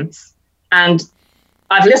audience. And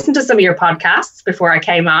I've listened to some of your podcasts before I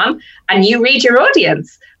came on, and you read your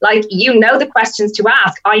audience. Like, you know the questions to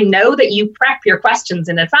ask. I know that you prep your questions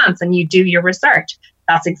in advance and you do your research.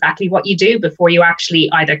 That's exactly what you do before you actually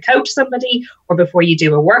either coach somebody or before you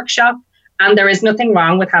do a workshop. And there is nothing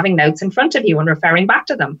wrong with having notes in front of you and referring back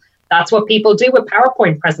to them. That's what people do with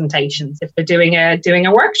PowerPoint presentations. If they're doing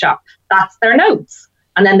a workshop, that's their notes.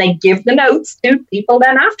 And then they give the notes to people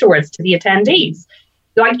then afterwards, to the attendees.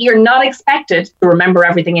 Like, you're not expected to remember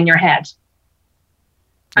everything in your head.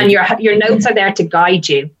 And your notes are there to guide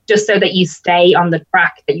you, just so that you stay on the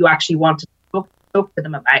track that you actually want to talk to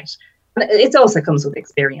them about. And it also comes with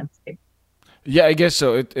experience too. Yeah, I guess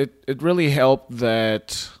so. It really helped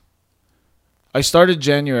that I started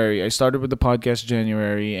January. I started with the podcast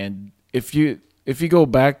January, and if you go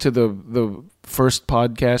back to the first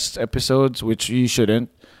podcast episodes, which you shouldn't,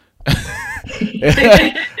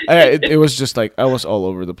 it was just like I was all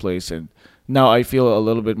over the place, and now I feel a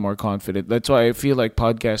little bit more confident. That's why I feel like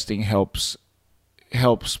podcasting helps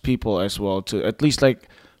people as well to at least like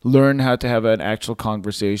learn how to have an actual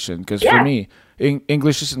conversation. Because for me,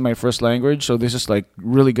 English isn't my first language, so this is like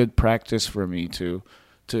really good practice for me to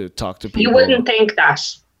talk to people. You wouldn't think that.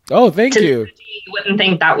 Oh, thank you. You wouldn't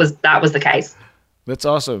think that was the case. That's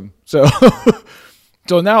awesome. So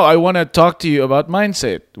so now I want to talk to you about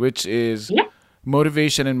mindset, which is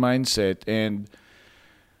motivation and mindset. And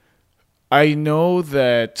I know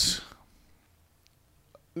that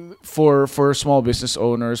for small business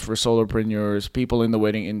owners, for solopreneurs, people in the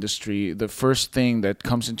wedding industry, the first thing that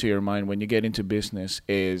comes into your mind when you get into business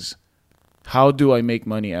is, how do I make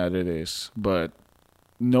money out of this? But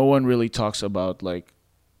no one really talks about like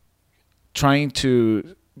trying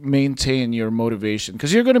to maintain your motivation,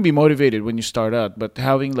 because you're going to be motivated when you start out, but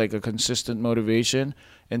having like a consistent motivation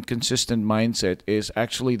and consistent mindset is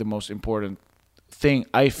actually the most important thing.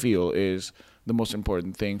 I feel is the most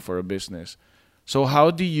important thing for a business. So how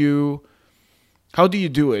do you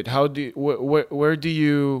do it? Where do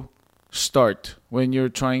you start when you're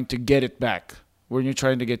trying to get it back? When you're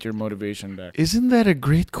trying to get your motivation back? Isn't that a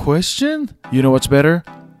great question? You know what's better?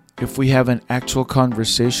 If we have an actual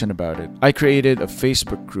conversation about it. I created a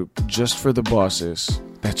Facebook group just for the bosses.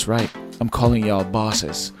 That's right, I'm calling y'all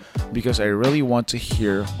bosses because I really want to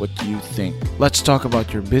hear what you think. Let's talk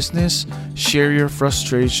about your business, share your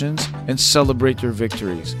frustrations, and celebrate your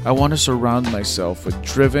victories. I want to surround myself with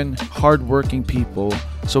driven, hardworking people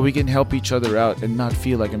so we can help each other out and not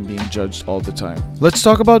feel like I'm being judged all the time. Let's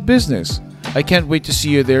talk about business. I can't wait to see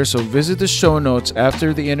you there, so visit the show notes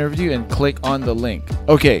after the interview and click on the link.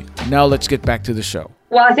 Okay, now let's get back to the show.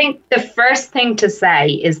 Well, I think the first thing to say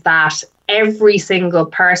is that every single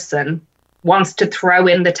person wants to throw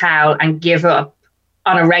in the towel and give up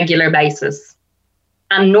on a regular basis.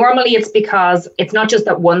 And normally it's because it's not just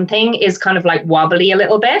that one thing is kind of like wobbly a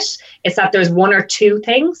little bit. It's that there's one or two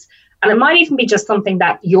things. And it might even be just something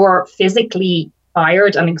that you're physically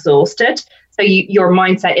tired and exhausted. So your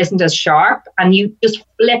mindset isn't as sharp, and you just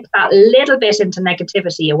flip that little bit into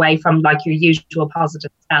negativity away from like your usual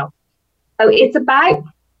positive self. So it's kind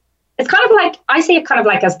of like, I see it kind of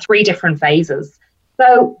like as three different phases.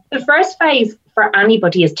 So the first phase for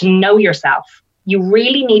anybody is to know yourself. You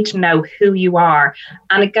really need to know who you are.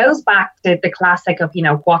 And it goes back to the classic of,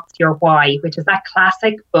 what's your why, which is that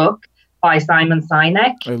classic book by Simon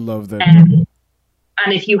Sinek. I love that.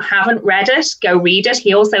 And if you haven't read it, go read it.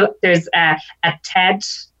 There's a TED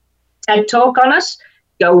talk on it.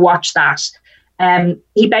 Go watch that.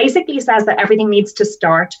 He basically says that everything needs to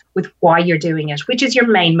start with why you're doing it, which is your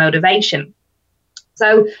main motivation.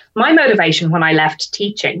 So my motivation when I left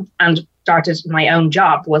teaching and started my own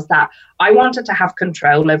job was that I wanted to have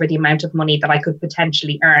control over the amount of money that I could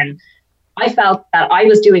potentially earn. I felt that I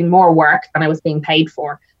was doing more work than I was being paid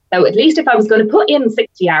for. So at least if I was going to put in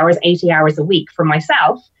 60 hours, 80 hours a week for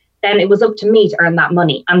myself, then it was up to me to earn that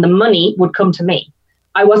money, and the money would come to me.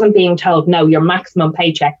 I wasn't being told, no, your maximum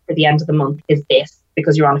paycheck for the end of the month is this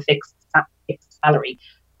because you're on a fixed salary.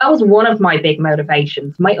 That was one of my big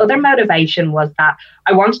motivations. My other motivation was that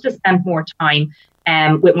I wanted to spend more time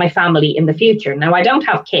with my family in the future. Now, I don't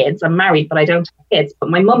have kids. I'm married, but I don't have kids. But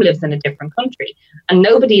my mum lives in a different country and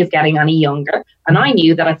nobody is getting any younger. And I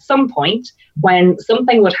knew that at some point when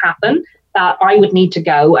something would happen, that I would need to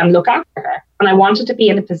go and look after her. And I wanted to be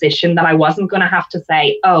in a position that I wasn't going to have to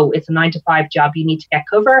say, oh, it's a 9-to-5 job. You need to get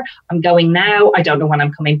cover. I'm going now. I don't know when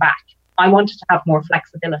I'm coming back. I wanted to have more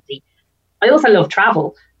flexibility. I also love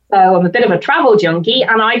travel. So I'm a bit of a travel junkie,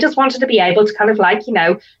 and I just wanted to be able to kind of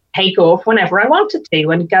take off whenever I wanted to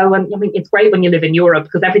and go. And I mean, it's great when you live in Europe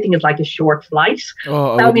because everything is like a short flight.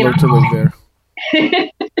 Oh, I would love to live there.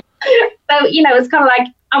 So, it's kind of like,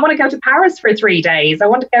 I want to go to Paris for 3 days. I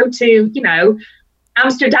want to go to,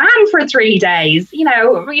 Amsterdam for 3 days.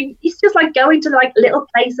 I mean, it's just like going to like little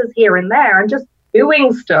places here and there and just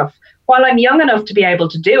doing stuff while I'm young enough to be able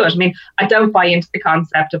to do it. I mean, I don't buy into the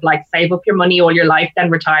concept of like save up your money all your life, then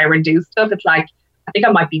retire and do stuff. It's like, I think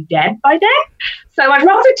I might be dead by then. So I'd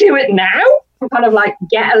rather do it now and kind of like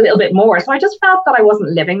get a little bit more. So I just felt that I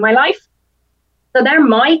wasn't living my life. So they're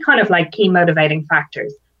my kind of like key motivating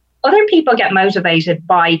factors. Other people get motivated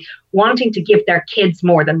by wanting to give their kids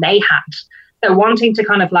more than they had. So wanting to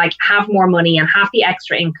kind of like have more money and have the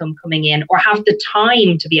extra income coming in, or have the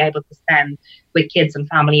time to be able to spend with kids and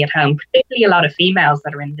family at home, particularly a lot of females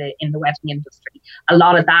that are in the wedding industry. A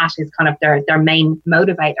lot of that is kind of their main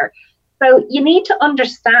motivator. So you need to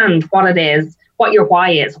understand what it is, what your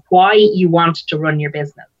why is, why you want to run your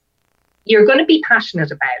business. You're going to be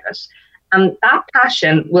passionate about it. And that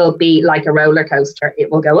passion will be like a roller coaster.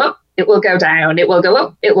 It will go up, it will go down, it will go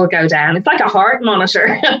up, it will go down. It's like a heart monitor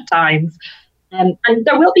at times. And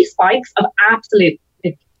there will be spikes of absolute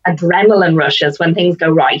adrenaline rushes when things go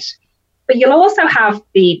right. But you'll also have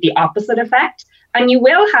the opposite effect. And you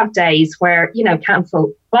will have days where,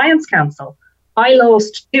 clients cancel. I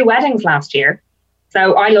lost 2 weddings last year.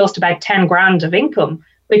 So I lost about 10 grand of income,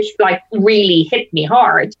 which like really hit me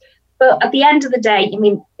hard. But at the end of the day, I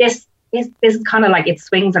mean, this is kind of like it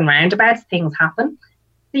swings and roundabouts, things happen.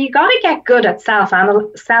 So you got to get good at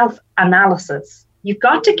self-analysis. You've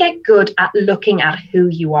got to get good at looking at who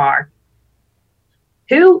you are.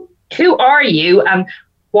 Who are you and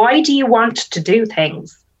why do you want to do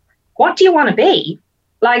things? What do you want to be?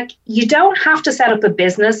 Like, you don't have to set up a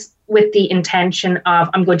business with the intention of,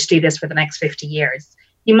 I'm going to do this for the next 50 years.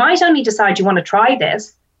 You might only decide you want to try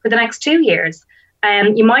this for the next 2 years.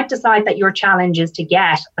 You might decide that your challenge is to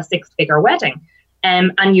get a 6-figure wedding,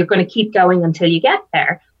 and you're going to keep going until you get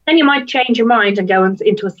there. Then you might change your mind and go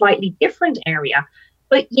into a slightly different area.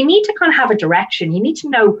 But you need to kind of have a direction. You need to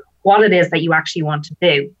know what it is that you actually want to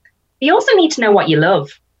do. You also need to know what you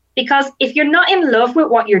love. Because if you're not in love with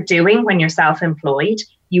what you're doing when you're self-employed,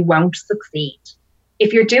 you won't succeed.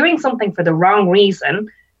 If you're doing something for the wrong reason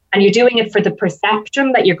and you're doing it for the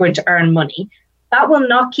perception that you're going to earn money, that will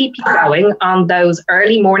not keep you going on those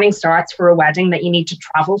early morning starts for a wedding that you need to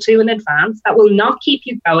travel to in advance. That will not keep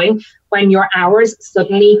you going when your hours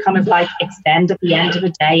suddenly kind of like extend at the end of a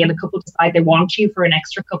day and a couple decide they want you for an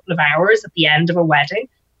extra couple of hours at the end of a wedding.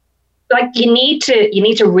 Like, you need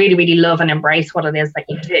to really, really love and embrace what it is that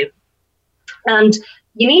you do. And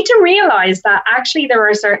you need to realize that actually there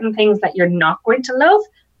are certain things that you're not going to love,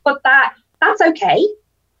 but that's okay.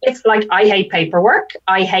 It's like, I hate paperwork.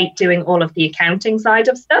 I hate doing all of the accounting side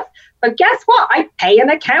of stuff. But guess what? I pay an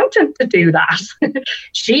accountant to do that.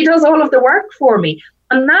 She does all of the work for me.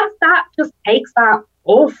 And that just takes that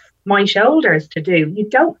off my shoulders to do. You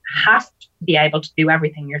don't have to be able to do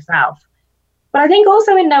everything yourself. But I think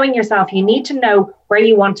also in knowing yourself, you need to know where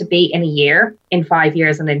you want to be in a year, in 5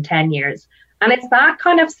 years, and in 10 years. And it's that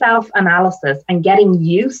kind of self-analysis and getting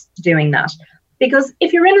used to doing that. Because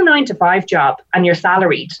if you're in a 9-to-5 job and you're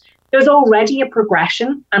salaried, there's already a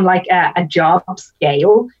progression and like a job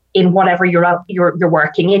scale in whatever you're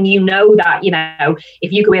working in. You know that, you know,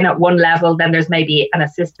 if you go in at one level, then there's maybe an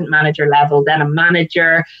assistant manager level, then a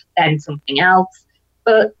manager, then something else.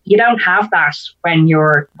 But you don't have that when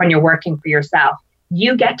you're working for yourself.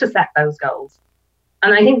 You get to set those goals.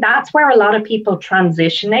 And I think that's where a lot of people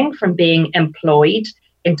transitioning from being employed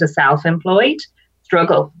into self-employed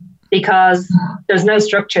struggle, because there's no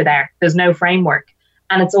structure there. There's no framework.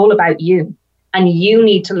 And it's all about you. And you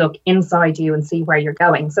need to look inside you and see where you're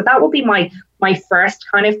going. So that would be my first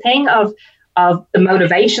kind of thing of the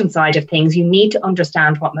motivation side of things. You need to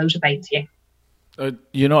understand what motivates you.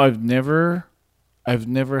 You know, I've never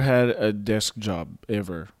had a desk job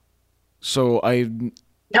ever. So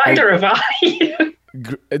Neither have I.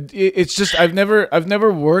 It's just I've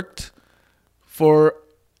never worked for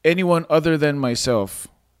anyone other than myself.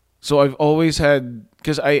 So I've always had,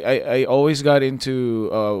 because I always got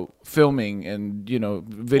into filming and, you know,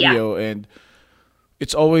 video, and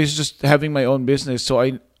it's always just having my own business. So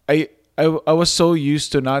I was so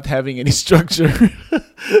used to not having any structure.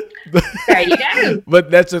 There you go.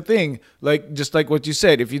 But that's the thing. Like, just like what you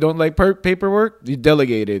said, if you don't like paperwork, you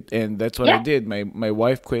delegate it, and that's what I did. My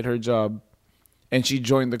wife quit her job, and she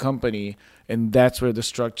joined the company, and that's where the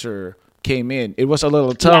structure came in. It was a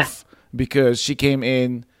little tough because she came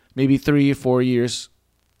in maybe 3 or 4 years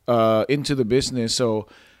into the business, so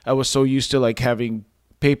I was so used to like having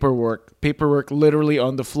paperwork literally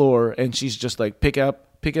on the floor, and she's just like pick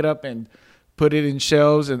it up and put it in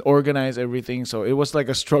shelves and organize everything. So it was like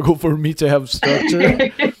a struggle for me to have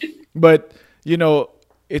structure. But you know,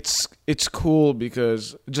 it's cool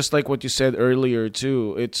because just like what you said earlier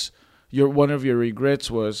too, it's one of your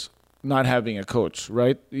regrets was not having a coach,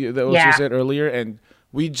 right? That was what you said earlier, and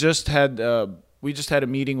we just had a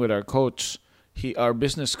meeting with our coach, our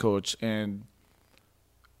business coach, and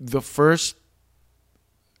the first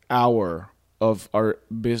hour of our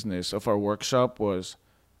business, of our workshop, was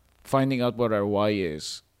finding out what our why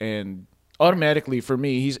is. And automatically for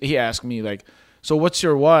me, he asked me like, so what's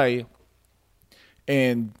your why?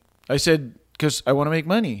 And I said, because I want to make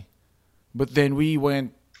money. But then we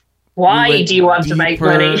went do you want to make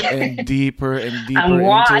money? and deeper and deeper and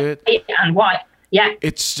why? into it. And why? Yeah.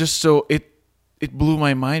 It's just so it blew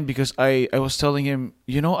my mind because I was telling him,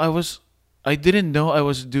 you know, I didn't know I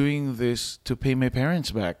was doing this to pay my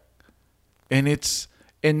parents back. And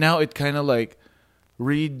now it kind of like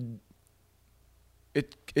it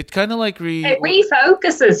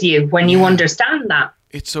refocuses you when you understand that.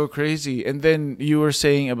 It's so crazy. And then you were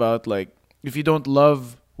saying about like, if you don't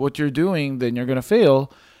love what you're doing, then you're gonna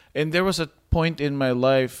fail. And there was a point in my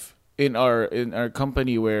life in our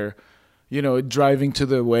company where, you know, driving to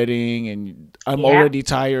the wedding, and I'm already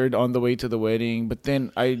tired on the way to the wedding. But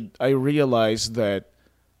then I realized that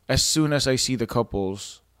as soon as I see the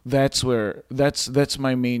couples, that's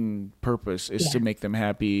my main purpose, is to make them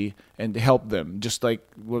happy and help them, just like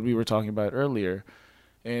what we were talking about earlier.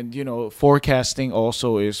 And, you know, forecasting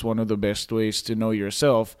also is one of the best ways to know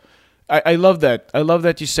yourself. I love that. I love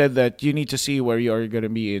that you said that you need to see where you are going to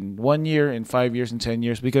be in 1 year, in 5 years, in 10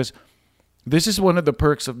 years, because this is one of the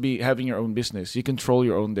perks of having your own business. You control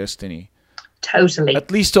your own destiny. Totally.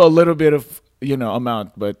 At least to a little bit of, you know,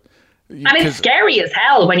 amount, but... And it's scary as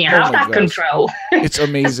hell when you have that control. It's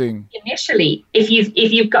amazing. Initially, if you've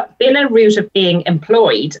been a route of being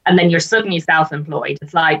employed and then you're suddenly self-employed,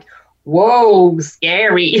 it's like, whoa,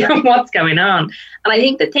 scary. What's going on? And I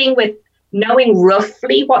think the thing with knowing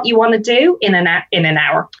roughly what you want to do in an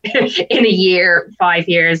hour, in a year, 5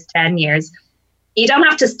 years, 10 years, you don't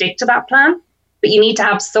have to stick to that plan, but you need to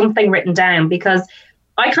have something written down, because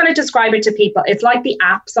I kind of describe it to people. It's like the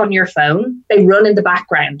apps on your phone. They run in the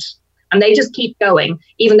background. And they just keep going,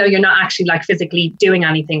 even though you're not actually like physically doing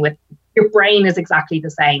anything with your brain. Is exactly the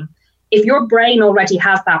same. If your brain already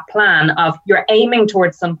has that plan of you're aiming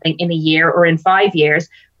towards something in a year or in 5 years,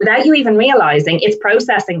 without you even realizing, it's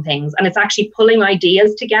processing things, and it's actually pulling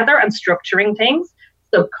ideas together and structuring things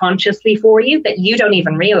subconsciously for you that you don't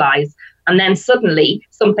even realize. And then suddenly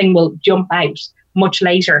something will jump out much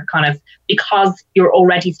later, kind of because you're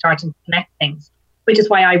already starting to connect things, which is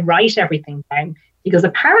why I write everything down. Because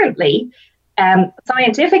apparently,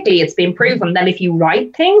 scientifically, it's been proven that if you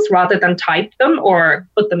write things rather than type them or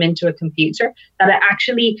put them into a computer, that it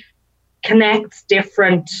actually connects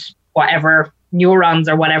different neurons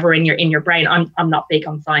or whatever in your brain. I'm not big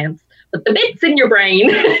on science, but the bits in your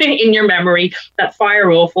brain, in your memory that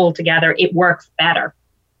fire all together, it works better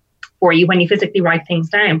for you when you physically write things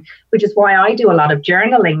down, which is why I do a lot of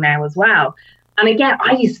journaling now as well. And again,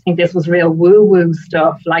 I used to think this was real woo-woo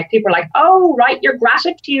stuff. Like, people are like, oh, write your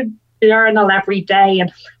gratitude journal every day.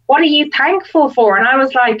 And what are you thankful for? And I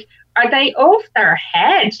was like, Are they off their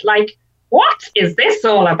head? Like, what is this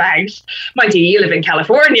all about? Mind you, you live in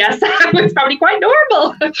California, so it's probably quite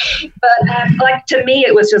normal. But like, to me,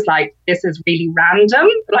 it was just like, this is really random.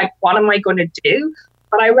 Like, what am I going to do?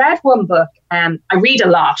 But I read one book, and I read a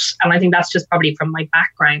lot, and I think that's just probably from my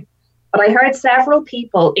background. But I heard several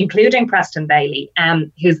people, including Preston Bailey,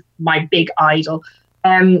 who's my big idol.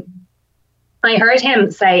 I heard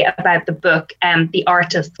him say about the book, The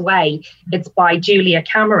Artist's Way. It's by Julia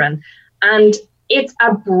Cameron. And it's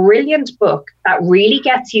a brilliant book that really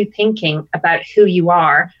gets you thinking about who you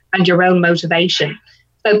are and your own motivation.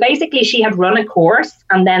 So basically, she had run a course,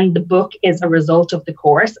 and then the book is a result of the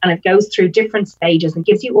course, and it goes through different stages and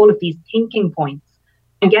gives you all of these thinking points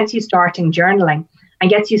and gets you starting journaling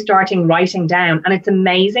and gets you starting writing down. And it's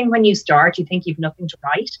amazing when you start, you think you've nothing to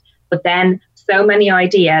write, but then so many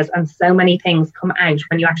ideas and so many things come out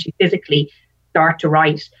when you actually physically start to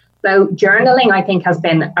write. So journaling, I think, has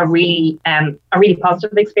been a really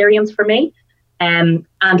positive experience for me. And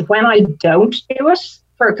when I don't do it,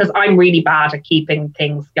 because I'm really bad at keeping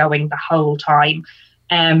things going the whole time,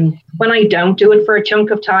 when I don't do it for a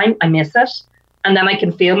chunk of time, I miss it. And then I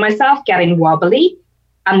can feel myself getting wobbly.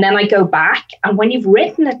 And then I go back. And when you've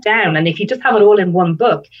written it down, and if you just have it all in one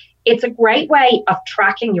book, it's a great way of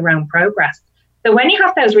tracking your own progress. So when you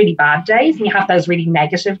have those really bad days and you have those really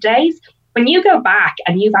negative days, when you go back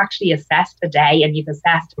and you've actually assessed the day and you've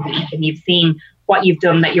assessed a week and you've seen what you've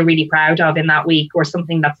done that you're really proud of in that week, or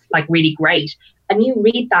something that's like really great, and you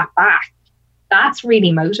read that back, that's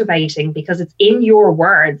really motivating, because it's in your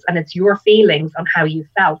words and it's your feelings on how you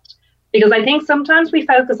felt. Because I think sometimes we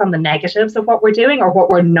focus on the negatives of what we're doing or what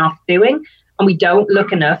we're not doing, and we don't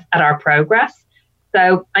look enough at our progress.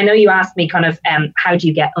 So I know you asked me kind of how do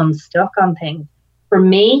you get unstuck on things? For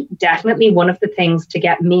me, definitely one of the things to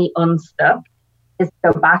get me unstuck is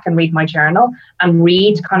to go back and read my journal and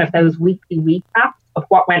read kind of those weekly recaps of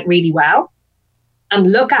what went really well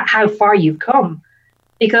and look at how far you've come.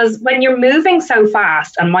 Because when you're moving so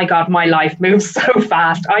fast, and my God, my life moves so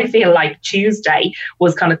fast, I feel like Tuesday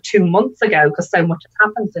was kind of 2 months ago because so much has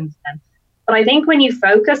happened since then. But I think when you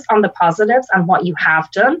focus on the positives and what you have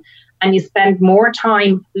done, and you spend more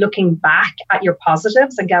time looking back at your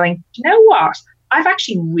positives and going, you know what? I've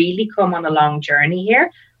actually really come on a long journey here.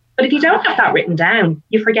 But if you don't have that written down,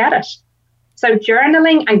 you forget it. So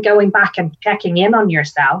journaling and going back and checking in on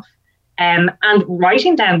yourself, and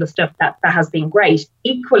writing down the stuff that has been great.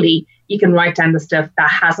 Equally, you can write down the stuff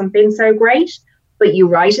that hasn't been so great, but you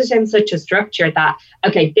write it in such a structure that,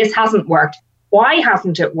 okay, this hasn't worked. Why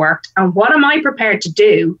hasn't it worked? And what am I prepared to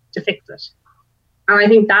do to fix it? And I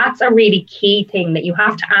think that's a really key thing that you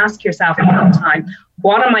have to ask yourself at that time.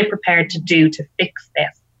 What am I prepared to do to fix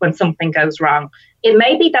this when something goes wrong? It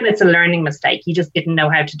may be that it's a learning mistake. You just didn't know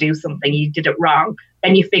how to do something. You did it wrong.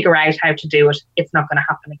 Then you figure out how to do it. It's not going to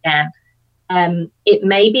happen again. It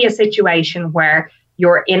may be a situation where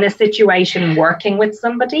you're in a situation working with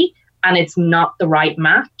somebody and it's not the right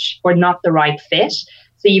match or not the right fit.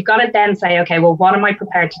 So you've got to then say, okay, well, what am I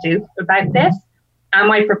prepared to do about this?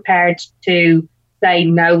 Am I prepared to say,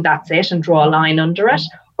 no, that's it, and draw a line under it?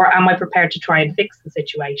 Or am I prepared to try and fix the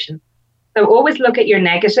situation? So always look at your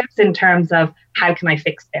negatives in terms of, how can I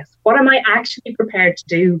fix this? What am I actually prepared to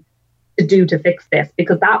do to fix this?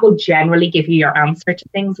 Because that will generally give you your answer to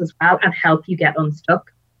things as well and help you get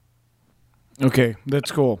unstuck. Okay,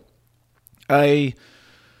 that's cool. I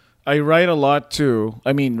write a lot too.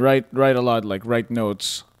 I mean, write a lot, like write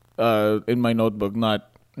notes in my notebook,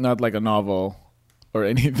 not like a novel or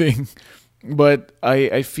anything. But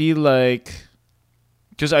I feel like,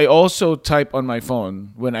 because I also type on my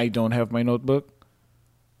phone when I don't have my notebook.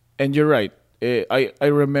 And you're right. I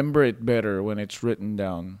remember it better when it's written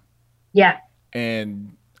down. Yeah.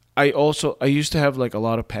 And I used to have like a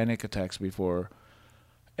lot of panic attacks before.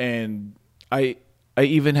 And I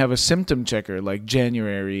even have a symptom checker, like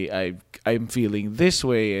January, I'm feeling this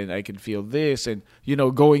way and I can feel this. And,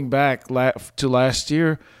 going back to last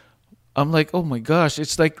year, I'm like, oh my gosh,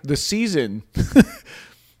 it's like the season.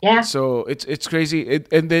 Yeah. So it's crazy.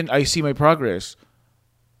 And then I see my progress.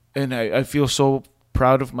 And I feel so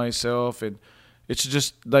proud of myself. And it's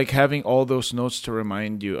just like having all those notes to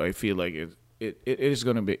remind you. I feel like it is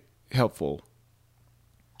going to be helpful.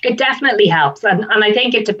 It definitely helps. And I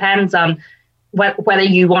think it depends on whether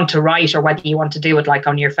you want to write or whether you want to do it like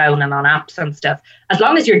on your phone and on apps and stuff. As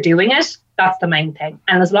long as you're doing it, that's the main thing.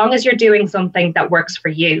 And as long as you're doing something that works for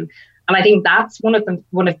you. And I think that's one of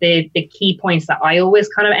the key points that I always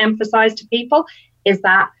kind of emphasize to people is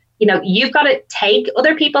that, you've got to take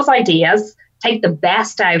other people's ideas, take the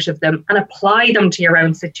best out of them and apply them to your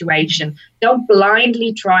own situation. Don't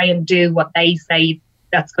blindly try and do what they say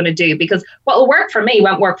that's going to do, because what will work for me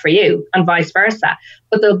won't work for you and vice versa.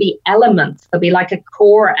 But there'll be elements, there'll be like a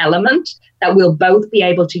core element that we'll both be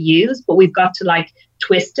able to use, but we've got to like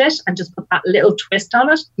twist it and just put that little twist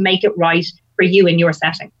on it, make it right for you in your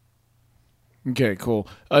setting. Okay, cool.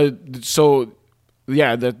 So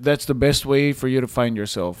yeah, that's the best way for you to find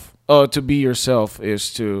yourself. To be yourself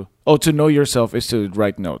is to know yourself is to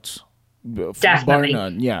write notes. Definitely. Bar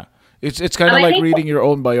none. Yeah. It's kind of like reading your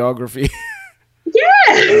own biography.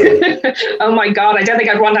 Yeah. Oh my God, I don't think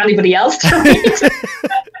I'd want anybody else to read.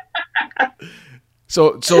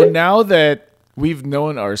 So now that we've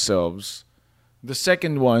known ourselves, the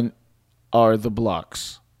second one are the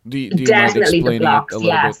blocks. Do you Definitely mind the blocks,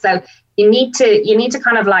 yeah. bit? So you need to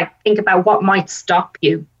kind of like think about what might stop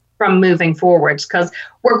you from moving forward, because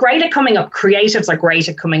we're great at creatives are great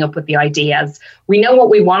at coming up with the ideas. We know what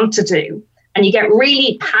we want to do, and you get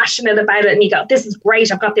really passionate about it and you go, this is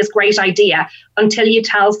great, I've got this great idea, until you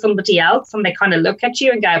tell somebody else and they kind of look at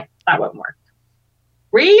you and go, that won't work.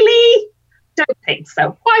 Really? Don't think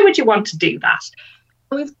so. Why would you want to do that?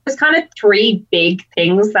 There's kind of three big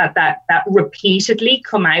things that repeatedly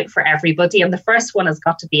come out for everybody. And the first one has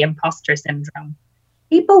got to be imposter syndrome.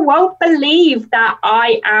 People won't believe that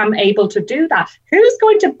I am able to do that. Who's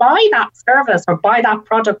going to buy that service or buy that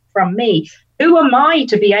product from me? Who am I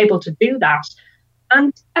to be able to do that?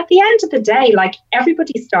 And at the end of the day, like,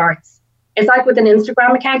 everybody starts, it's like with an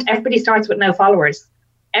Instagram account, everybody starts with no followers.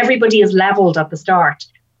 Everybody is leveled at the start.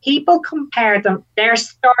 People compare their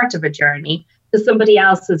start of a journey to somebody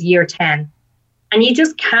else's year 10. And you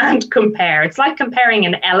just can't compare. It's like comparing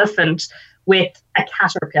an elephant with a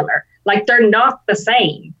caterpillar. Like, they're not the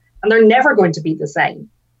same, and they're never going to be the same.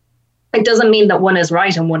 It doesn't mean that one is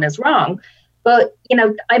right and one is wrong. But,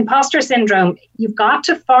 imposter syndrome, you've got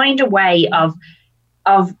to find a way of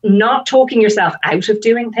not talking yourself out of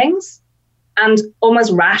doing things and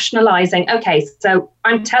almost rationalizing, okay, so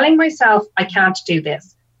I'm telling myself I can't do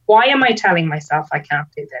this. Why am I telling myself I can't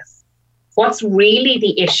do this? What's really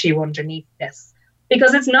the issue underneath this?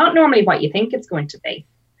 Because it's not normally what you think it's going to be.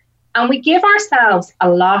 And we give ourselves a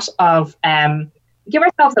lot of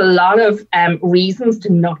reasons to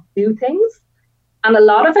not do things. And a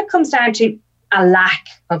lot of it comes down to a lack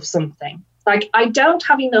of something. Like, I don't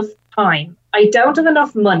have enough time. I don't have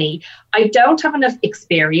enough money. I don't have enough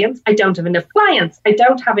experience. I don't have enough clients. I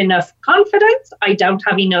don't have enough confidence. I don't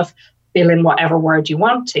have enough, fill in whatever word you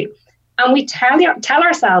want to. And we tell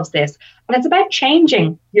ourselves this. And it's about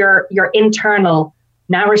changing your internal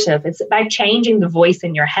narrative. It's about changing the voice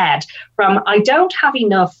in your head from, I don't have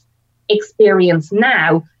enough experience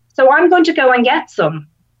now, so I'm going to go and get some.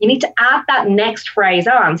 You need to add that next phrase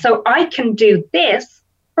on. So I can do this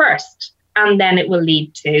first, and then it will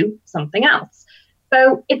lead to something else.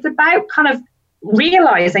 So it's about kind of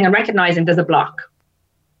realizing and recognizing there's a block.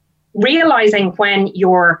 Realizing when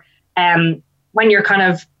you're kind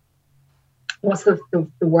of, what's the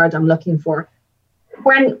word I'm looking for?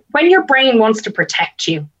 When your brain wants to protect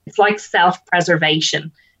you, it's like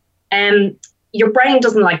self-preservation. Your brain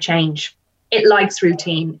doesn't like change. It likes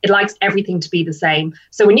routine. It likes everything to be the same.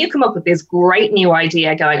 So when you come up with this great new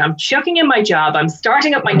idea going, I'm chucking in my job, I'm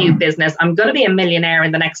starting up my new business, I'm going to be a millionaire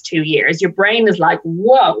in the next 2 years, your brain is like,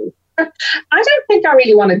 whoa, I don't think I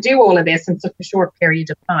really want to do all of this in such a short period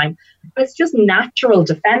of time. But it's just natural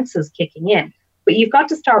defenses kicking in. But you've got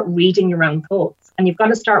to start reading your own thoughts, and you've got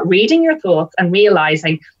to start reading your thoughts and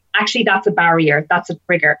realizing, actually, that's a barrier, that's a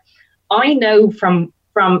trigger. I know from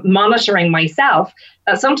monitoring myself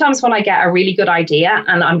that sometimes when I get a really good idea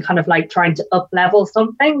and I'm kind of like trying to up level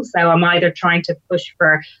something, so I'm either trying to push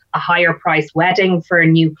for a higher price wedding for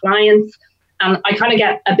new clients, and I kind of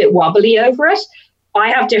get a bit wobbly over it, I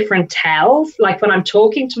have different tells. Like, when I'm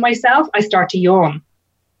talking to myself, I start to yawn,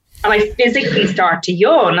 and I physically start to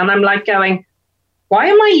yawn, and I'm like going, why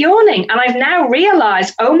am I yawning? And I've now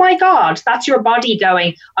realized, oh my God, that's your body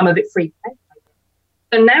going, I'm a bit freaked out.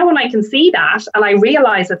 So now when I can see that and I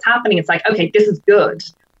realize it's happening, it's like, okay, this is good.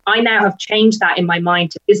 I now have changed that in my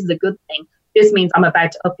mind to, this is a good thing. This means I'm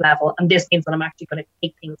about to up level, and this means that I'm actually going to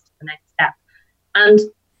take things to the next step. And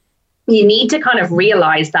you need to kind of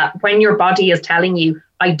realize that when your body is telling you,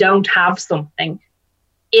 I don't have something,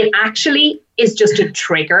 it actually is just a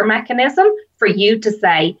trigger mechanism for you to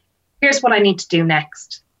say, here's what I need to do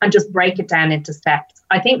next, and just break it down into steps.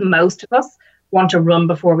 I think most of us want to run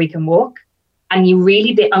before we can walk. And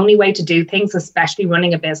the only way to do things, especially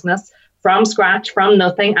running a business from scratch, from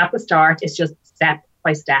nothing at the start, is just step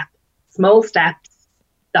by step. Small steps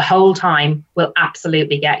the whole time will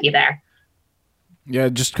absolutely get you there. Yeah,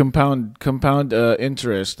 just compound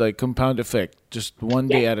interest, like compound effect, just one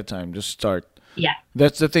day at a time, just start. Yeah.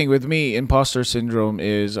 That's the thing with me. Imposter syndrome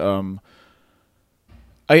is I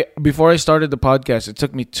before I started the podcast, it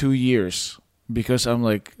took me 2 years because I'm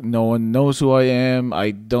like, no one knows who I am.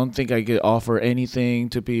 I don't think I could offer anything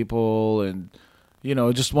to people, and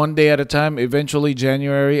just one day at a time. Eventually,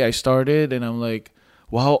 January, I started, and I'm like,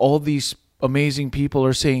 wow, all these amazing people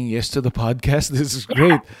are saying yes to the podcast. This is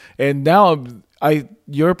great. And now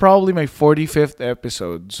you're probably my 45th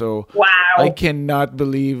episode, so I Wow. cannot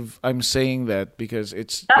believe I'm saying that because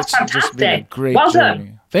That's it's just been a fantastic. great Well done.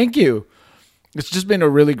 journey. Thank you. It's just been a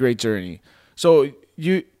really great journey. So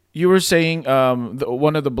you were saying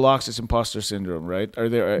one of the blocks is imposter syndrome, right? Are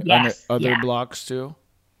there Yes. other Yeah. blocks too?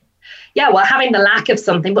 Yeah, well, having the lack of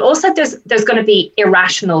something, but also there's going to be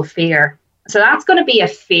irrational fear. So that's going to be a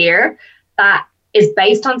fear that is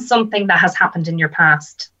based on something that has happened in your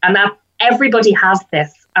past, and that everybody has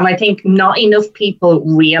this. And I think not enough people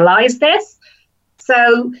realize this.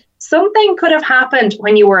 So something could have happened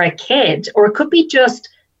when you were a kid, or it could be just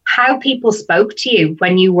how people spoke to you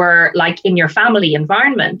when you were like in your family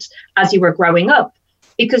environment as you were growing up,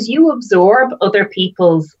 because you absorb other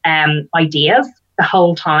people's ideas the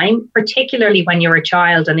whole time, particularly when you're a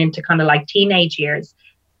child and into kind of like teenage years.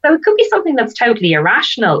 So it could be something that's totally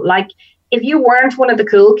irrational. Like if you weren't one of the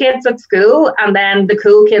cool kids at school and then the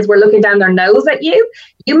cool kids were looking down their nose at you,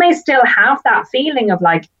 you may still have that feeling of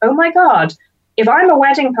like, oh my God, if I'm a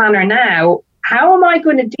wedding planner now, how am I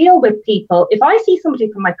going to deal with people? If I see somebody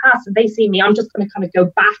from my past and they see me, I'm just going to kind of go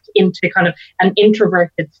back into kind of an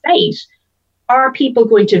introverted state. Are people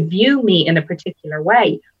going to view me in a particular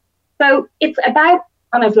way? So it's about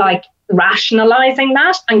kind of like rationalizing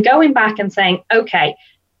that and going back and saying, okay,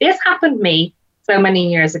 this happened to me so many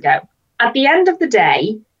years ago. At the end of the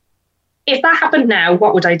day, if that happened now,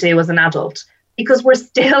 what would I do as an adult? Because we're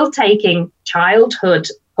still taking childhood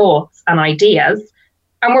thoughts and ideas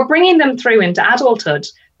and we're bringing them through into adulthood.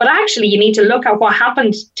 But actually, you need to look at what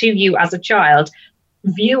happened to you as a child,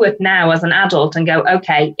 view it now as an adult and go,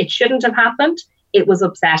 okay, it shouldn't have happened. It was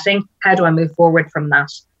upsetting. How do I move forward from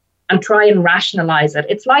that? And try and rationalize it.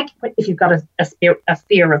 It's like if you've got a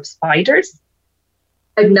fear of spiders.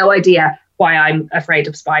 I have no idea why I'm afraid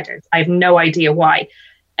of spiders. I have no idea why.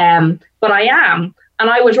 But I am. And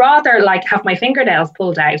I would rather like have my fingernails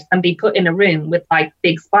pulled out than be put in a room with like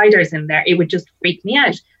big spiders in there. It would just freak me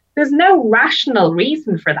out. There's no rational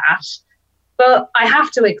reason for that. But I have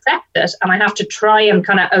to accept it and I have to try and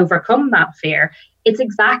kind of overcome that fear. It's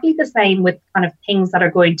exactly the same with kind of things that are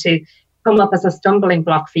going to come up as a stumbling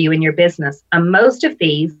block for you in your business. And most of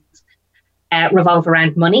these revolve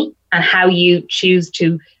around money and how you choose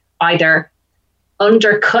to either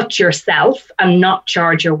undercut yourself and not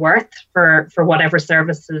charge your worth for whatever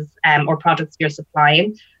services or products you're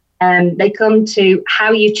supplying. They come to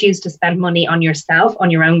how you choose to spend money on yourself,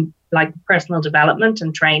 on your own like personal development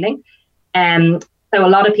and training. So a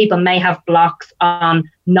lot of people may have blocks on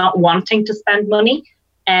not wanting to spend money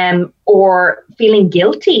or feeling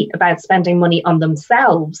guilty about spending money on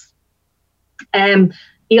themselves.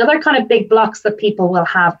 The other kind of big blocks that people will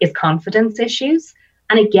have is confidence issues.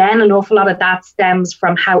 And again, an awful lot of that stems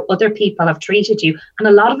from how other people have treated you. And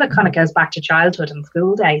a lot of it kind of goes back to childhood and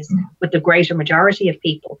school days with the greater majority of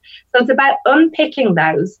people. So it's about unpicking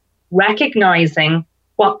those, recognizing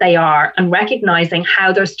what they are and recognizing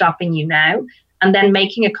how they're stopping you now, and then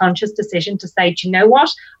making a conscious decision to say, do you know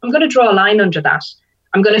what? I'm going to draw a line under that.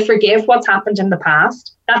 I'm going to forgive what's happened in the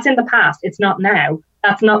past. That's in the past. It's not now.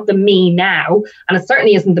 That's not the me now. And it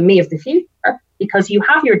certainly isn't the me of the future, because you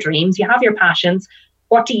have your dreams, you have your passions.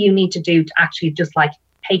 What do you need to do to actually just like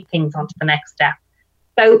take things on to the next step?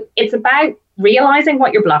 So it's about realizing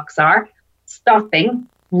what your blocks are, stopping,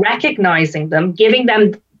 recognizing them, giving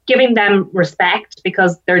them respect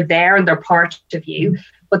because they're there and they're part of you,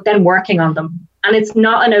 but then working on them. And it's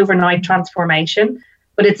not an overnight transformation,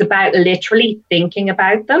 but it's about literally thinking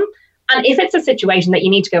about them. And if it's a situation that you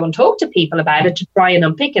need to go and talk to people about it to try and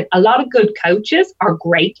unpick it, a lot of good coaches are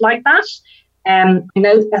great like that. I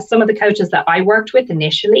know some of the coaches that I worked with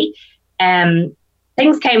initially,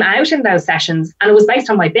 things came out in those sessions and it was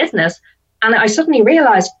based on my business. And I suddenly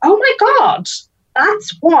realized, oh my God,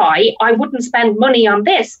 that's why I wouldn't spend money on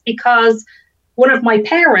this, because one of my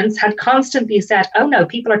parents had constantly said, oh no,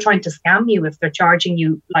 people are trying to scam you if they're charging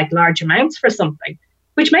you like large amounts for something,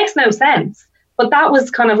 which makes no sense. But that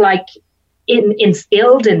was kind of like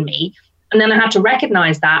instilled in me. And then I had to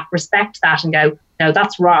recognize that, respect that and go, no,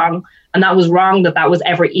 that's wrong. And that was wrong that was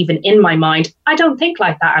ever even in my mind. I don't think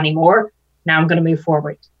like that anymore. Now I'm going to move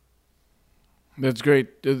forward. That's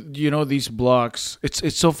great. These blocks,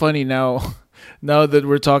 it's so funny now, now that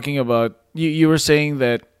we're talking about, you were saying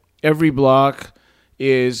that every block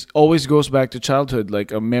is always goes back to childhood,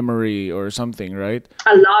 like a memory or something, right?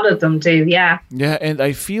 A lot of them do, yeah. Yeah, and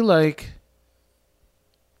I feel like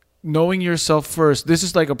knowing yourself first. This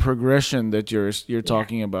is like a progression that you're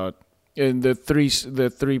talking about. And the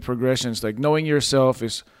three progressions, like knowing yourself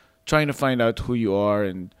is trying to find out who you are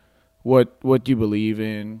and what you believe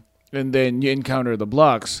in, and then you encounter the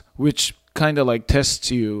blocks, which kind of like tests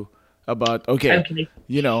you about, okay, Totally.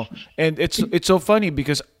 and it's so funny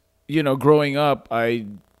because growing up,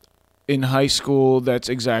 in high school, that's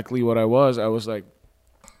exactly what I was. I was like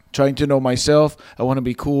trying to know myself. I want to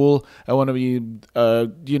be cool. I want to be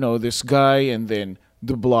this guy, and then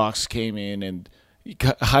the blocks came in, and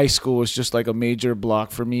high school was just like a major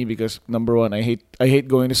block for me because number one, I hate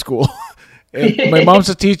going to school. And my mom's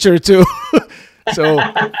a teacher too. So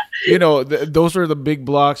those were the big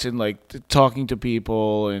blocks in like talking to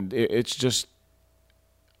people, and it's just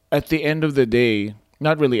at the end of the day,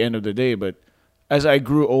 not really end of the day, but as I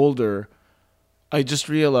grew older, I just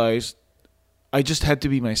realized I just had to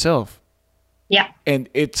be myself. Yeah. And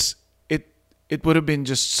it would have been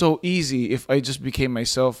just so easy if I just became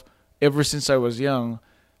myself ever since I was young.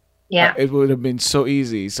 Yeah. It would have been so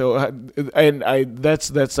easy. So, and that's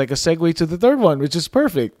like a segue to the third one, which is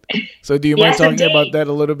perfect. So do you mind Yes, talking indeed. about that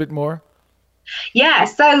a little bit more? Yeah.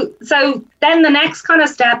 So then the next kind of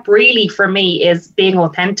step really for me is being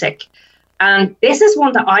authentic. And this is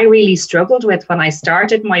one that I really struggled with when I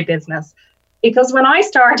started my business. Because when I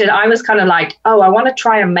started, I was kind of like, oh, I want to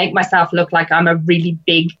try and make myself look like I'm a really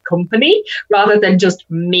big company rather than just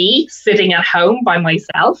me sitting at home by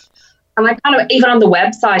myself. And I kind of, even on the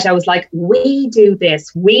website, I was like, we do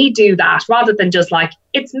this, we do that, rather than just like,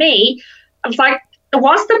 it's me. I was like,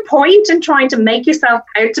 what's the point in trying to make yourself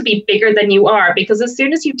out to be bigger than you are? Because as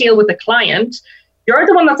soon as you deal with a client, you're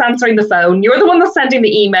the one that's answering the phone, you're the one that's sending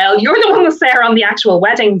the email, you're the one that's there on the actual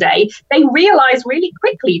wedding day. They realize really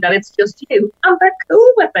quickly that it's just you, and they're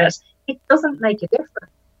cool with it. It doesn't make a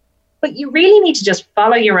difference. But you really need to just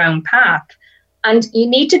follow your own path, and you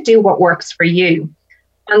need to do what works for you.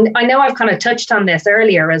 And I know I've kind of touched on this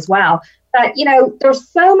earlier as well, that, there's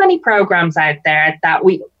so many programs out there that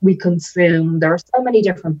we consume. There are so many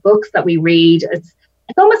different books that we read. It's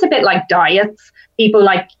almost a bit like diets. People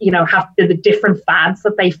have the different fads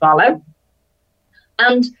that they follow.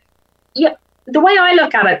 And yeah, the way I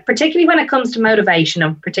look at it, particularly when it comes to motivation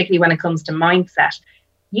and particularly when it comes to mindset,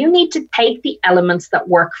 you need to take the elements that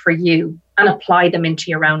work for you and apply them into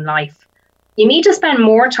your own life. You need to spend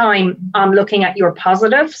more time on looking at your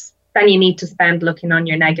positives than you need to spend looking on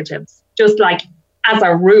your negatives, just like as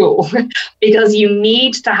a rule, because you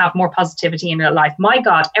need to have more positivity in your life. My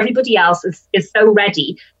God, everybody else is so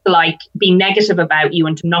ready to like be negative about you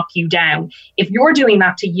and to knock you down. If you're doing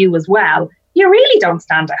that to you as well, you really don't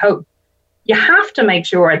stand a hope. You have to make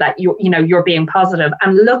sure that you're being positive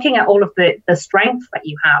and looking at all of the strengths that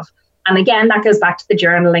you have. And again, that goes back to the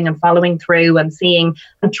journaling and following through and seeing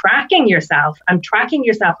and tracking yourself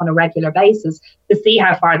on a regular basis to see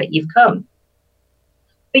how far that you've come.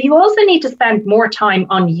 But you also need to spend more time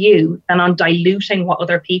on you than on diluting what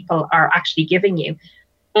other people are actually giving you.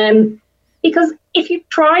 Because if you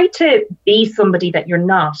try to be somebody that you're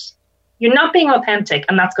not being authentic,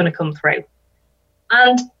 and that's going to come through.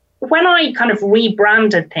 And when I kind of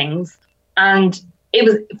rebranded things, and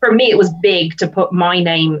for me, it was big to put my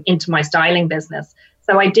name into my styling business.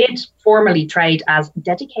 So I did formally trade as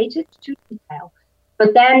Dedicated to Detail.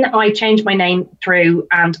 But then I changed my name through,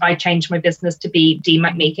 and I changed my business to be D.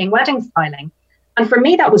 McMeeking Wedding Styling. And for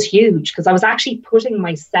me, that was huge because I was actually putting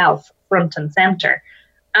myself front and center.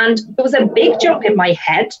 And it was a big jump in my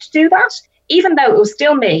head to do that, even though it was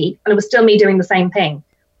still me and it was still me doing the same thing.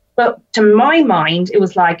 But to my mind, it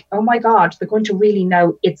was like, oh my God, they're going to really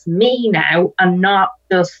know it's me now and not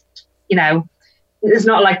just, it's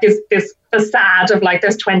not like this facade of like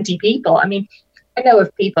there's 20 people. I mean, I know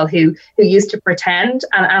of people who used to pretend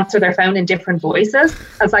and answer their phone in different voices.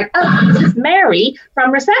 I was like, oh, this is Mary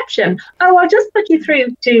from reception. Oh, I'll just put you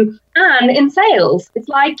through to Anne in sales. It's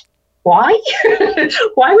like, why?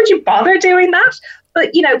 Why would you bother doing that?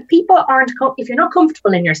 But, people aren't, if you're not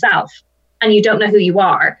comfortable in yourself and you don't know who you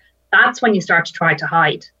are, that's when you start to try to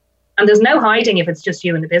hide. And there's no hiding if it's just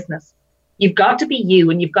you in the business. You've got to be you,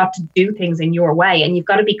 and you've got to do things in your way, and you've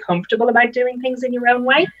got to be comfortable about doing things in your own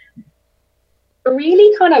way.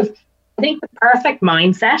 Really I think the perfect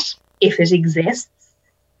mindset, if it exists,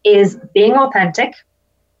 is being authentic,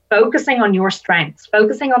 focusing on your strengths,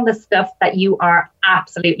 focusing on the stuff that you are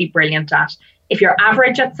absolutely brilliant at. If you're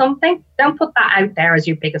average at something, don't put that out there as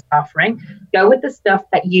your biggest offering. Go with the stuff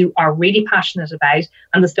that you are really passionate about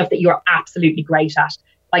and the stuff that you're absolutely great at.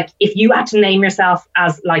 Like if you had to name yourself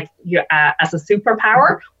as like your as a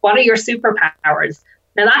superpower, what are your superpowers?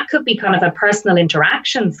 Now that could be kind of a personal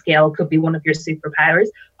interaction skill, could be one of your superpowers.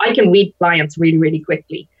 I can read clients really, really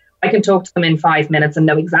quickly. I can talk to them in 5 minutes and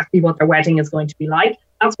know exactly what their wedding is going to be like.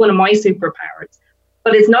 That's one of my superpowers.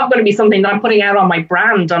 But it's not going to be something that I'm putting out on my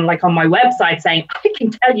brand, on my website saying, I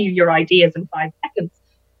can tell you your ideas in 5 seconds.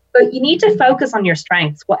 But you need to focus on your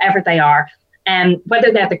strengths, whatever they are. And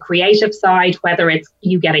whether they're the creative side, whether it's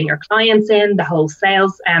you getting your clients in, the whole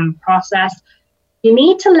sales process, you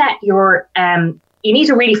need to you need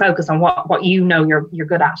to really focus on what you know you're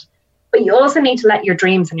good at. But you also need to let your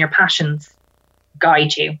dreams and your passions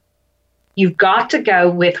guide you. You've got to go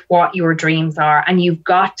with what your dreams are, and you've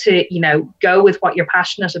got to, go with what you're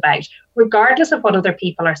passionate about, regardless of what other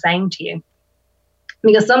people are saying to you.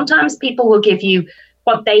 Because sometimes people will give you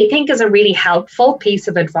what they think is a really helpful piece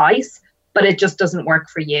of advice, but it just doesn't work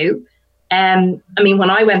for you. I mean, when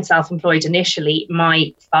I went self-employed initially,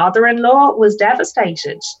 my father-in-law was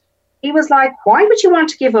devastated. He was like, why would you want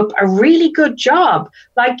to give up a really good job?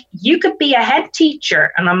 Like, you could be a head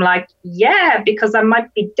teacher. And I'm like, yeah, because I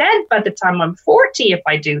might be dead by the time I'm 40 if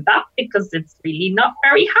I do that, because it's really not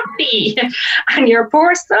very happy. And your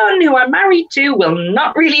poor son, who I'm married to, will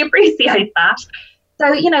not really appreciate that.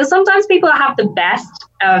 So, sometimes people have the best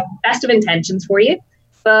of intentions for you,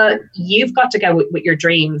 but you've got to go with your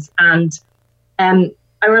dreams. And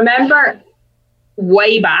I remember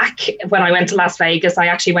way back when I went to Las Vegas, I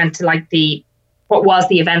actually went to what was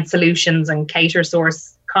the Event Solutions and Cater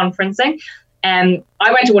Source conferencing. I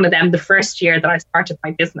went to one of them the first year that I started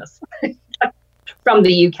my business from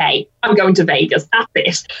the UK. I'm going to Vegas, that's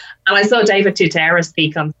it. And I saw David Tutera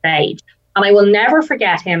speak on stage. And I will never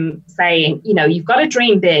forget him saying, you've got to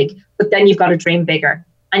dream big, but then you've got to dream bigger.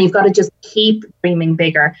 And you've got to just keep dreaming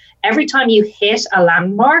bigger. Every time you hit a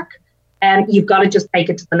landmark, you've got to just take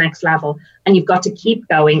it to the next level. And you've got to keep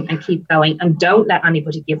going and don't let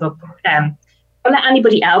anybody give up. Don't let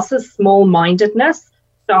anybody else's small-mindedness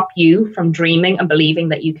stop you from dreaming and believing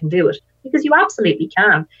that you can do it, because you absolutely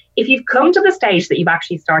can. If you've come to the stage that you've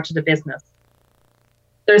actually started a business,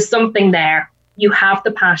 there's something there. You have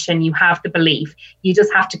the passion, you have the belief. You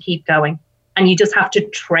just have to keep going, and you just have to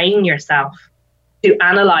train yourself to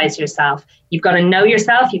analyze yourself. You've got to know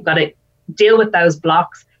yourself. You've got to deal with those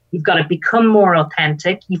blocks. You've got to become more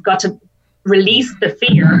authentic. You've got to release the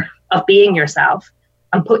fear of being yourself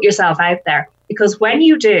and put yourself out there. Because when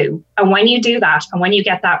you do, and when you do that, and when you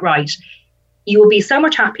get that right, you will be so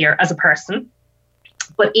much happier as a person.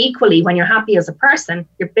 But equally, when you're happy as a person,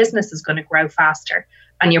 your business is going to grow faster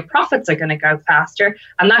and your profits are going to go faster.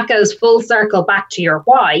 And that goes full circle back to your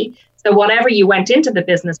why. So whatever you went into the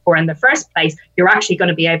business for in the first place, you're actually going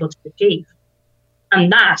to be able to achieve.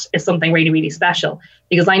 And that is something really, really special,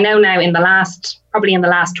 because I know now probably in the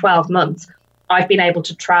last 12 months, I've been able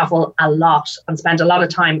to travel a lot and spend a lot of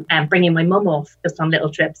time bringing my mum off just on little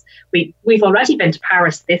trips. We've already been to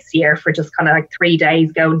Paris this year for just kind of 3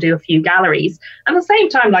 days, go and do a few galleries. And at the same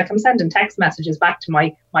time, I'm sending text messages back to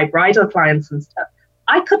my bridal clients and stuff.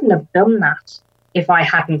 I couldn't have done that if I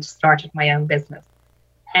hadn't started my own business.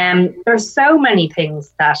 There's so many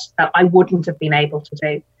things that I wouldn't have been able to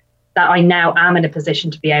do that I now am in a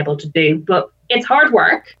position to be able to do. But it's hard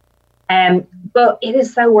work, but it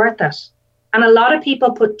is so worth it. And a lot of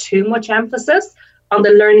people put too much emphasis on the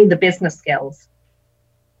learning the business skills.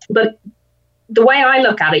 But the way I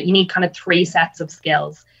look at it, you need kind of 3 sets of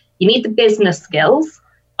skills. You need the business skills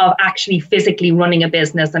of actually physically running a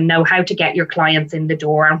business and know how to get your clients in the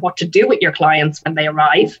door and what to do with your clients when they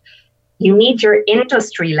arrive. You need your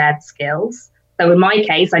industry-led skills. So in my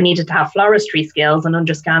case, I needed to have floristry skills and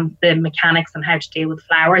understand the mechanics and how to deal with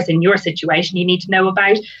flowers. In your situation, you need to know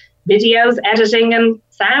about videos, editing and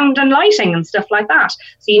sound and lighting and stuff like that.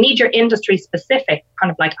 So you need your industry specific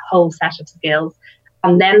kind of whole set of skills.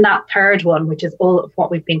 And then that third one, which is all of what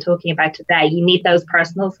we've been talking about today, you need those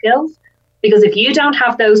personal skills. Because if you don't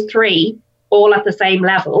have those 3 all at the same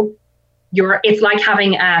level, it's like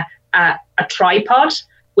having a tripod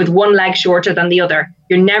with one leg shorter than the other.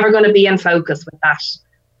 You're never going to be in focus with that.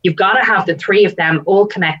 You've got to have the 3 of them all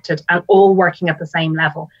connected and all working at the same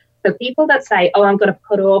level. So people that say, oh, I'm going to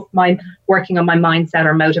put off my working on my mindset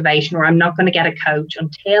or motivation, or I'm not going to get a coach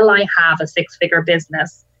until I have a 6-figure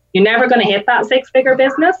business, you're never going to hit that 6-figure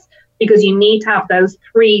business, because you need to have those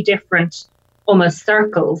 3 different almost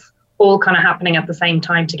circles all kind of happening at the same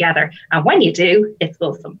time together. And when you do, it's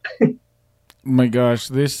awesome. My gosh,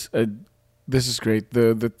 this is great.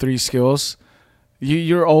 The 3 skills.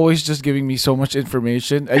 You're always just giving me so much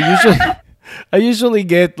information. I usually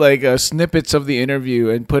get snippets of the interview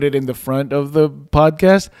and put it in the front of the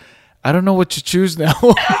podcast. I don't know what to choose now.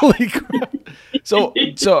 Holy crap. So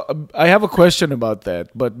I have a question about that,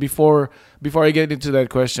 but before I get into that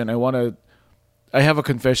question, I have a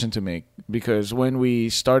confession to make because when we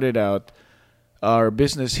started out our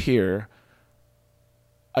business here,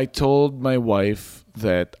 I told my wife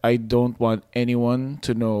that I don't want anyone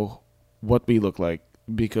to know what we look like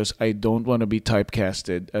because I don't want to be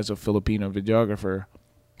typecasted as a Filipino videographer.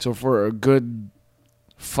 So for a good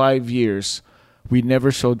 5 years, we never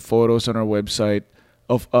showed photos on our website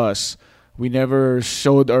of us. We never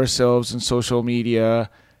showed ourselves in social media.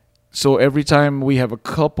 So every time we have a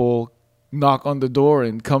couple knock on the door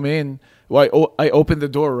and come in, I open the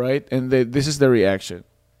door, right? And this is the reaction.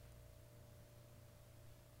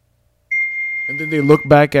 And then they look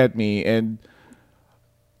back at me and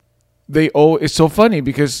it's so funny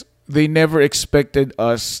because they never expected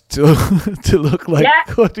us to to look like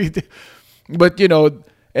Yeah. what we did. But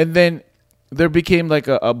and then there became like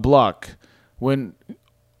a block when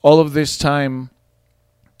all of this time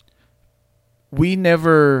we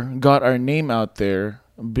never got our name out there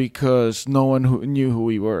because no one who knew who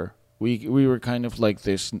we were. We were kind of like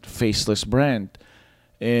this faceless brand,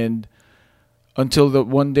 and until the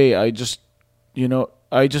one day I just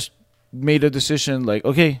made a decision like,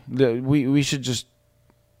 okay, we should just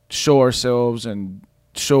show ourselves and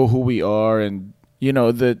show who we are, and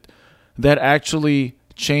that actually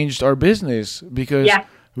changed our business because Yeah.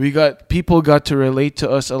 people got to relate to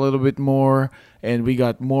us a little bit more, and we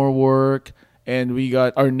got more work, and we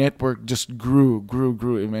got our network just grew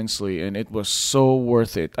immensely, and it was so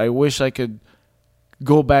worth it. I wish I could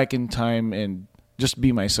go back in time and just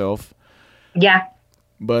be myself, Yeah.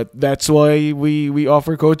 but that's why we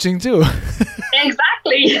offer coaching too.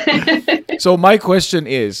 Exactly. So my question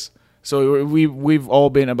is, so we've all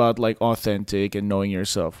been about like authentic and knowing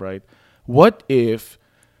yourself, right? What if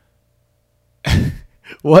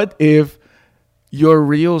what if your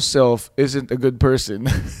real self isn't a good person?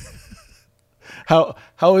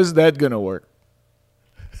 How is that gonna work?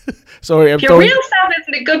 Sorry, If your real self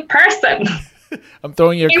isn't a good person, I'm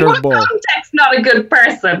throwing you a in what curveball. context not a good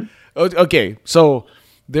person? Okay, so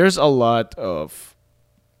there's a lot of,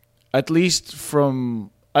 at least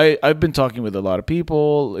from I've been talking with a lot of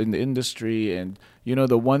people in the industry, and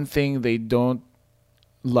the one thing they don't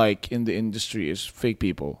like in the industry is fake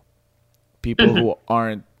people. People who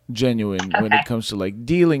aren't genuine when Okay. it comes to like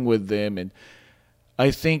dealing with them. And I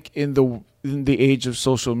think in the age of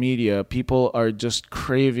social media, people are just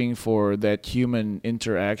craving for that human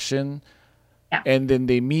interaction, Yeah. and then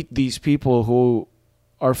they meet these people who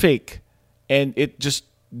are fake, and it just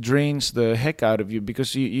drains the heck out of you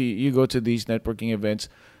because you go to these networking events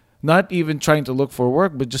not even trying to look for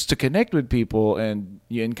work but just to connect with people, and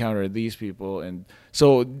you encounter these people, and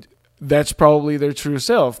so that's probably their true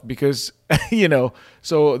self because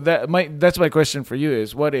so that's my question for you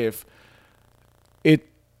is, what if it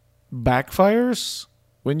backfires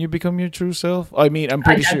when you become your true self? I mean, I'm I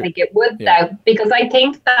pretty don't sure. think it would Yeah. though, because I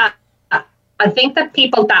think that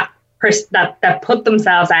people that put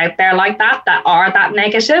themselves out there like that are that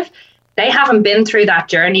negative, they haven't been through that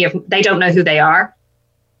journey of, they don't know who they are.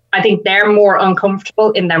 I think they're more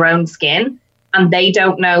uncomfortable in their own skin and they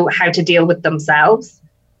don't know how to deal with themselves.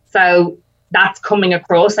 So that's coming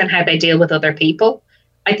across in how they deal with other people.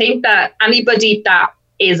 I think that anybody that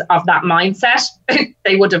is of that mindset,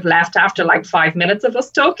 they would have left after like 5 minutes of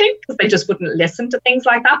us talking because they just wouldn't listen to things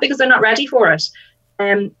like that because they're not ready for it.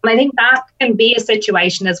 And I think that can be a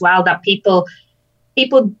situation as well that people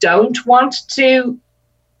don't want to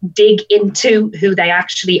dig into who they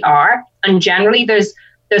actually are. And generally there's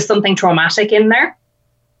something traumatic in there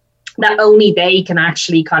that only they can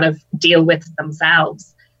actually kind of deal with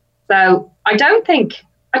themselves. So I don't know.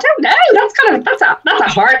 That's a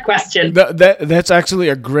hard question. That's actually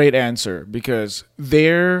a great answer because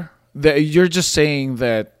you're just saying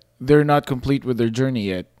that they're not complete with their journey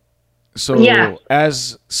yet. So Yeah.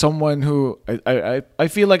 as someone who I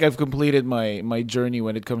feel like I've completed my journey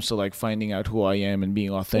when it comes to like finding out who I am and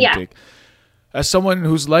being authentic. As someone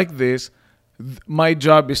who's like this, my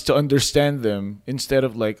job is to understand them instead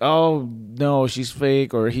of like, oh no, she's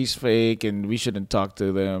fake or he's fake and we shouldn't talk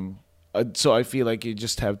to them. So I feel like you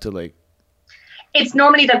just have to like. It's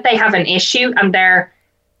normally that they have an issue and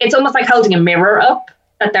it's almost like holding a mirror up,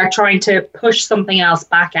 that they're trying to push something else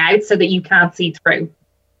back out so that you can't see through.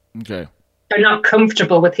 Okay. They're not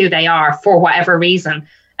comfortable with who they are for whatever reason.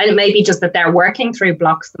 And it may be just that they're working through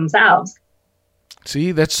blocks themselves.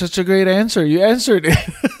 See, that's such a great answer. You answered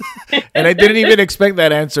it. And I didn't even expect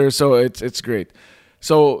that answer, so it's great.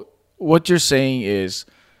 So what you're saying is,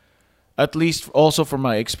 at least also from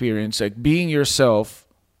my experience, like being yourself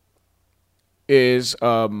is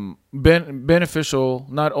beneficial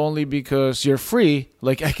not only because you're free,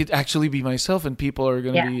 like I could actually be myself and people are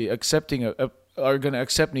going to Yeah, be accepting are going to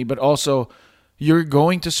accept me, but also you're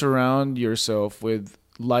going to surround yourself with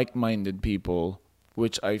like-minded people,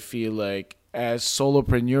 which I feel like as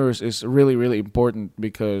solopreneurs is really really important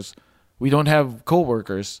because we don't have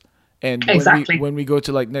coworkers. And exactly. when we go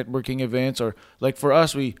to like networking events, or like for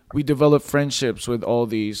us, we develop friendships with all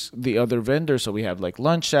the other vendors, so we have like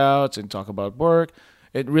lunch outs and talk about work.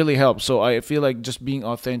 It really helps. So I feel like just being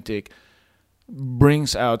authentic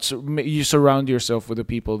brings out, so you surround yourself with the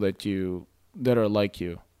people that are like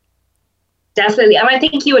you. Definitely. And I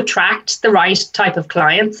think you attract the right type of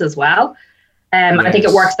clients as well. I think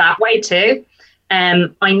it works Yes. that way too.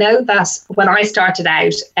 I know that when I started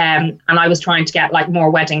out, and I was trying to get like more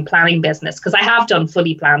wedding planning business, because I have done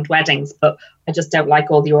fully planned weddings, but I just don't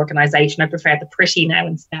like all the organization. I prefer the pretty now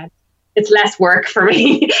instead. It's less work for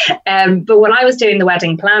me. But when I was doing the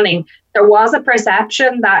wedding planning, there was a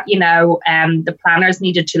perception that, the planners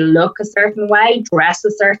needed to look a certain way, dress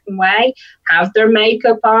a certain way, have their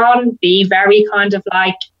makeup on, be very kind of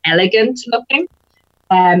like elegant looking,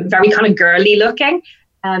 very kind of girly looking,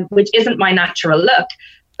 which isn't my natural look.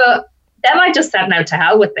 But then I just said, no, to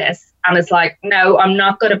hell with this. And it's like, no, I'm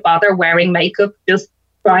not going to bother wearing makeup, just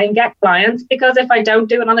try and get clients, because if I don't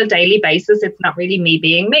do it on a daily basis, it's not really me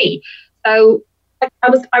being me. So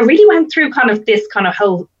I really went through kind of this kind of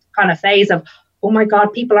whole kind of phase of, oh my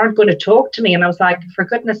God, people aren't going to talk to me. And I was like, for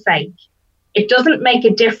goodness sake, it doesn't make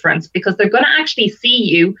a difference, because they're going to actually see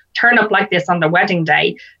you turn up like this on the wedding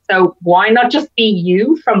day. So why not just be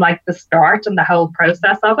you from like the start and the whole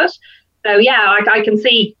process of it? So yeah, I can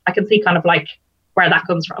see kind of like where that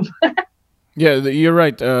comes from. Yeah, you're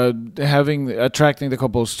right. Having attracting the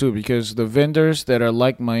couples too, because the vendors that are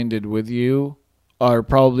like-minded with you are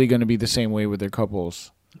probably going to be the same way with their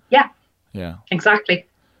couples. Yeah, Yeah, exactly.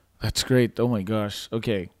 that's great. Oh my gosh.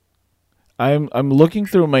 Okay, I'm looking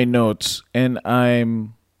through my notes, and I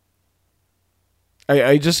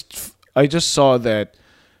just saw that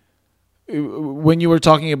when you were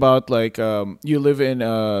talking about like you live in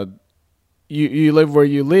you live where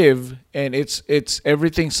you live, and it's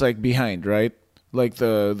everything's like behind, right? Like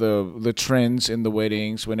the trends in the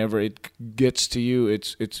weddings, whenever it gets to you,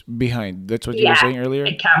 it's behind. That's what you were Yeah, saying earlier.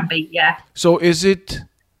 it can be. Yeah. So is it,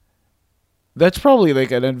 that's probably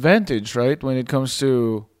like an advantage, right? When it comes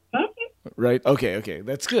to, right? Okay, okay.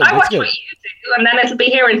 That's good. I That's watch what good. you do, and then it'll be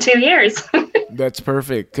here in 2 years. That's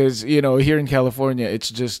perfect cuz here in California,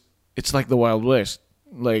 it's like the Wild West.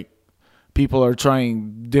 Like people are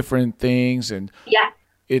trying different things, and Yeah,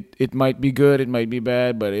 it might be good, it might be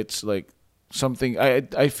bad, but it's like something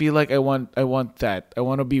I feel like I want that. I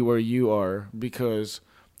want to be where you are because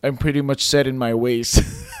I'm pretty much set in my ways.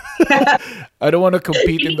 I don't want to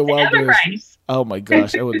compete you in need the to Wild West. emigrate. Oh my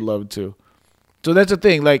gosh, I would love to. So that's the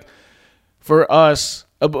thing. Like for us,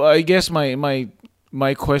 I guess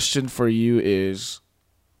my question for you is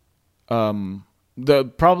the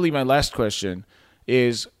probably my last question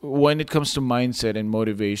is, when it comes to mindset and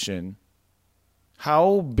motivation,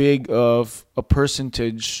 how big of a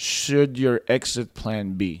percentage should your exit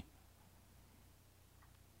plan be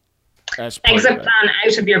as part of Exit that? plan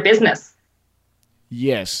out of your business.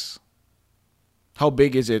 Yes. How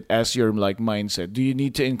big is it as your like mindset? Do you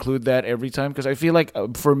need to include that every time? Because I feel like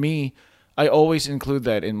for me, I always include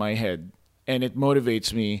that in my head, and it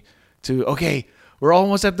motivates me to, okay, we're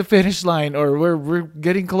almost at the finish line, or we're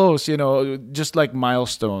getting close. Just like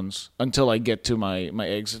milestones until I get to my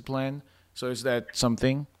exit plan. So is that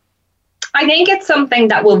something? I think it's something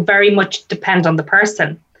that will very much depend on the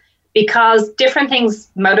person, because different things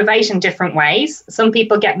motivate in different ways. Some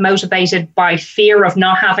people get motivated by fear of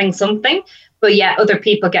not having something, but yet other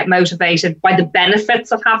people get motivated by the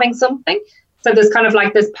benefits of having something. So there's kind of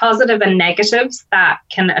like there's positive and negatives that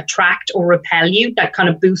can attract or repel you, that kind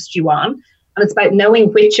of boost you on. And it's about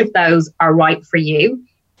knowing which of those are right for you.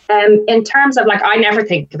 In terms of like, I never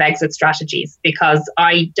think of exit strategies, because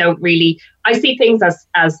I don't really, I see things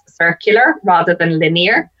as circular rather than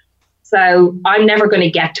linear. So I'm never going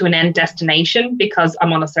to get to an end destination because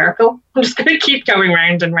I'm on a circle. I'm just going to keep going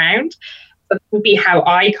round and round. So that would be how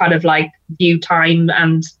I kind of like view time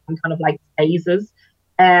and kind of like phases.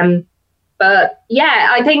 But yeah,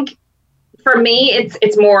 I think for me,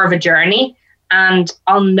 it's more of a journey, and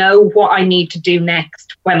I'll know what I need to do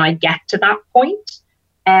next when I get to that point.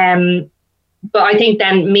 But I think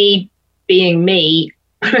then me being me,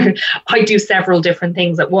 I do several different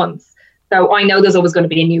things at once. So I know there's always going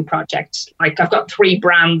to be a new project. Like I've got 3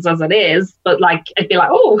 brands as it is, but like I'd be like,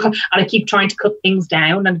 oh, and I keep trying to cut things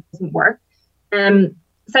down and it doesn't work.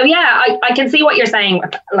 So yeah, I can see what you're saying,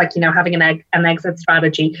 like, having an exit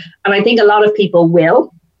strategy. And I think a lot of people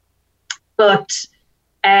will, but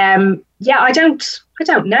yeah, I don't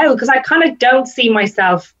know, because I kind of don't see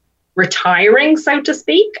myself retiring, so to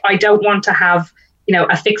speak. I don't want to have,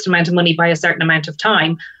 a fixed amount of money by a certain amount of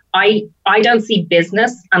time. I don't see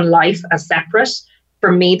business and life as separate.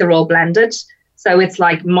 For me, they're all blended. So it's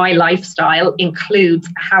like my lifestyle includes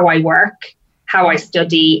how I work, how I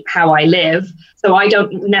study, how I live. So I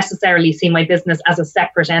don't necessarily see my business as a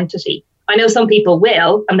separate entity. I know some people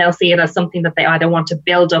will, and they'll see it as something that they either want to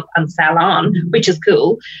build up and sell on, which is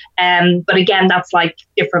cool. But again, that's like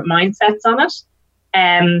different mindsets on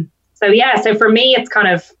it. So yeah, so for me, it's kind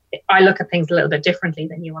of, I look at things a little bit differently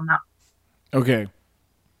than you on that. Okay.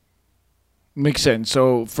 Makes sense.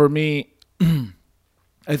 So for me,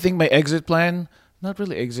 I think my exit plan, not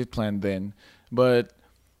really exit plan then, but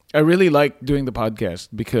I really like doing the podcast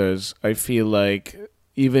because I feel like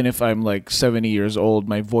even if I'm like 70 years old,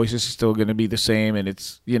 my voice is still going to be the same. And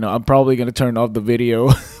it's, I'm probably going to turn off the video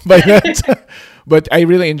by that. But I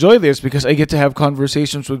really enjoy this because I get to have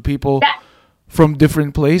conversations with people from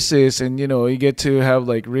different places. And, you get to have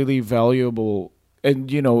like really valuable,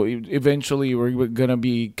 and, eventually we're going to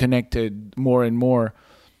be connected more and more.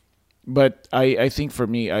 But I think for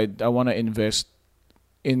me, I want to invest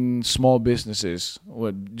in small businesses,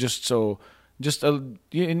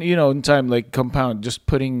 in time, like compound, just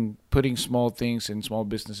putting small things in small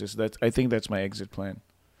businesses. I think that's my exit plan.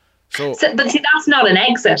 So but see, that's not an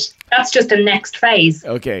exit. That's just a next phase.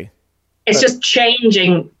 Okay. It's just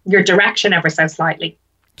changing your direction ever so slightly.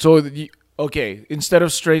 So, okay, instead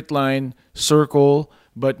of straight line, circle,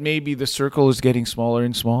 but maybe the circle is getting smaller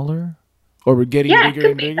and smaller? Or we're getting bigger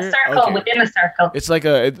and bigger? A circle within a circle. It's like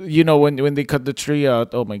when they cut the tree out,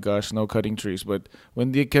 oh my gosh, no cutting trees. But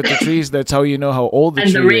when they cut the trees, that's how you know how old the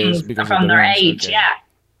tree is. Because from their age, okay. Yeah.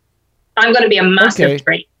 I'm going to be a massive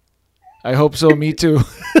tree. I hope so, me too.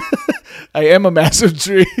 I am a massive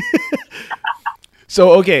tree.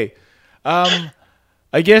 So, okay.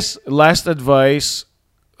 I guess last advice,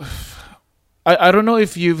 I don't know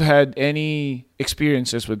if you've had any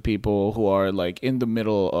experiences with people who are like in the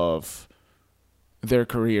middle of their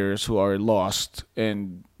careers, who are lost,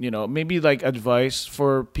 and maybe like advice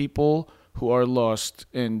for people who are lost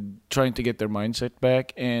and trying to get their mindset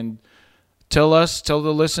back. And tell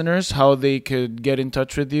the listeners how they could get in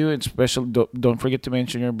touch with you, and especially don't forget to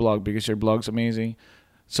mention your blog, because your blog's amazing.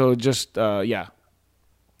 So just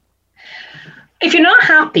if you're not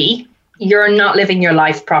happy, you're not living your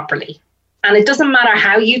life properly. And it doesn't matter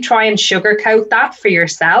how you try and sugarcoat that for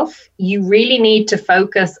yourself. You really need to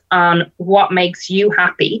focus on what makes you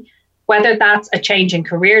happy, whether that's a change in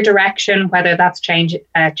career direction, whether that's change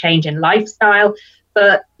in lifestyle.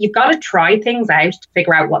 But you've got to try things out to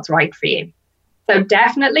figure out what's right for you. So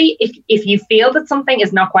definitely, if you feel that something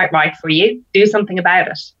is not quite right for you, do something about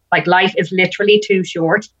it. Like, life is literally too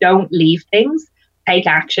short. Don't leave things. Take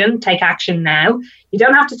action now. You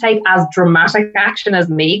don't have to take as dramatic action as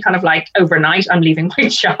me, kind of like overnight, I'm leaving my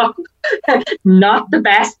job. Not the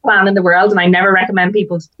best plan in the world, and I never recommend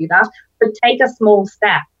people to do that. But take a small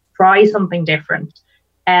step, try something different.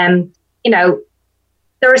 There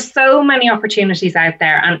are so many opportunities out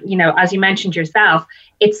there. And, as you mentioned yourself,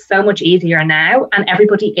 it's so much easier now, and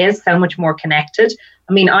everybody is so much more connected.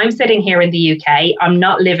 I mean, I'm sitting here in the UK. I'm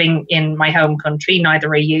not living in my home country, neither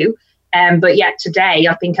are you. But yet today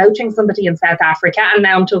I've been coaching somebody in South Africa, and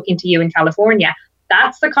now I'm talking to you in California.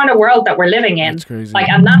 That's the kind of world that we're living in. That's crazy.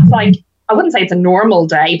 And that's like, I wouldn't say it's a normal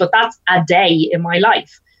day, but that's a day in my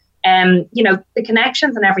life. The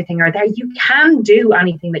connections and everything are there. You can do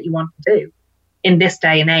anything that you want to do in this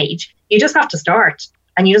day and age. You just have to start,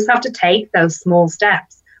 and you just have to take those small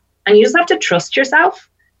steps, and you just have to trust yourself,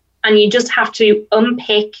 and you just have to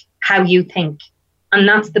unpick how you think. And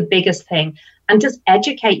that's the biggest thing. And just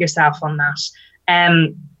educate yourself on that.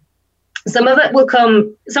 Some of it won't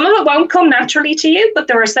come naturally to you, but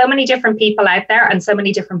there are so many different people out there and so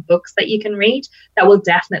many different books that you can read that will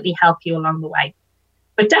definitely help you along the way.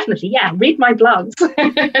 But definitely, read my blogs.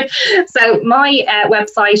 So my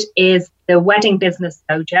website is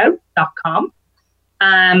theweddingbusinessdojo.com.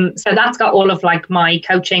 So that's got all of like my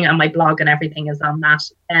coaching, and my blog and everything is on that.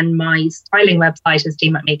 And my styling website is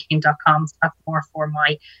deematmaking.com. So that's more for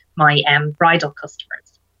my bridal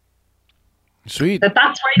customers. Sweet. But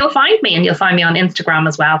that's where you'll find me, and you'll find me on Instagram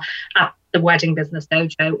as well, at the Wedding Business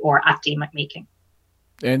Dojo or at Deematmaking.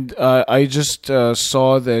 And I just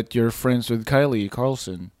saw that you're friends with Kylie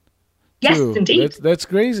Carlson. Yes, too. Indeed. That's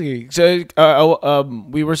crazy. So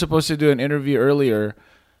we were supposed to do an interview earlier,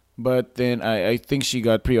 but then I think she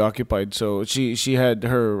got preoccupied, so she had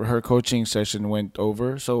her coaching session went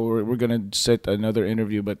over, so we're gonna set another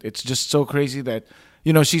interview. But it's just so crazy that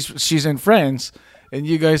she's in France, and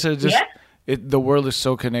you guys are just the world is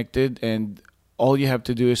so connected, and all you have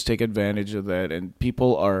to do is take advantage of that, and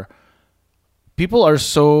people are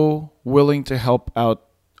so willing to help out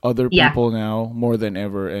other people now more than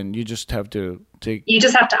ever, and you just have to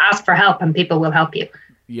ask for help and people will help you.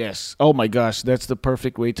 Yes. Oh my gosh, that's the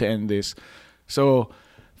perfect way to end this. So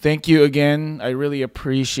thank you again. I really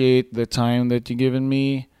appreciate the time that you've given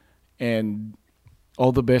me, and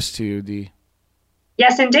all the best to you, Dee.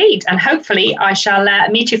 Yes, indeed. And hopefully I shall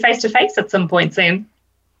meet you face to face at some point soon.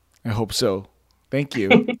 I hope so. Thank you.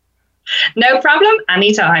 No problem.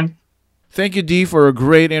 Anytime. Thank you, Dee, for a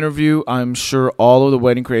great interview. I'm sure all of the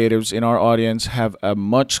wedding creatives in our audience have a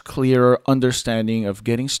much clearer understanding of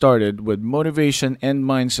getting started with motivation and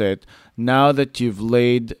mindset now that you've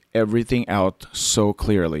laid everything out so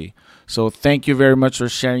clearly. So thank you very much for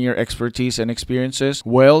sharing your expertise and experiences.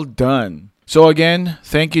 Well done. So again,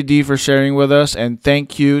 thank you, Dee, for sharing with us, and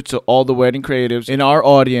thank you to all the wedding creatives in our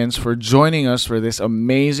audience for joining us for this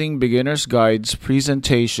amazing Beginner's Guides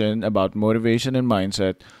presentation about motivation and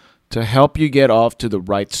mindset to help you get off to the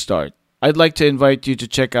right start. I'd like to invite you to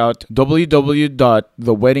check out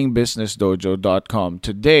www.theweddingbusinessdojo.com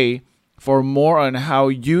today for more on how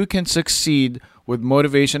you can succeed with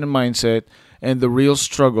motivation and mindset and the real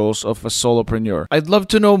struggles of a solopreneur. I'd love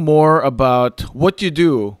to know more about what you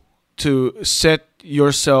do to set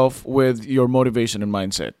yourself with your motivation and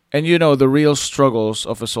mindset, and the real struggles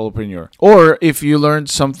of a solopreneur. Or if you learned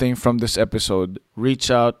something from this episode, reach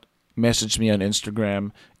out, message me on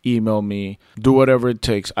Instagram, email me, do whatever it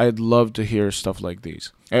takes. I'd love to hear stuff like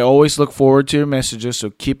these. I always look forward to your messages, so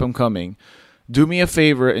keep them coming. Do me a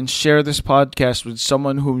favor and share this podcast with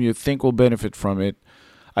someone whom you think will benefit from it.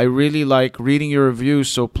 I really like reading your reviews,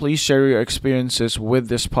 so please share your experiences with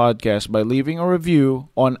this podcast by leaving a review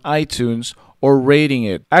on iTunes or rating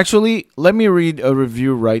it. Actually, let me read a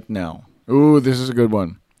review right now. Ooh, this is a good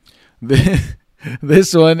one.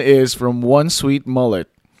 This one is from One Sweet Mullet.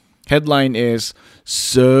 Headline is,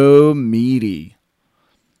 "So meaty."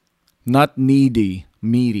 Not needy,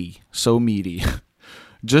 meaty. So meaty.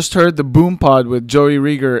 Just heard the Boom Pod with Joey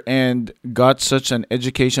Rieger and got such an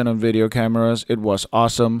education on video cameras. It was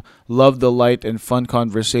awesome. Loved the light and fun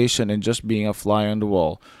conversation and just being a fly on the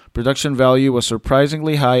wall. Production value was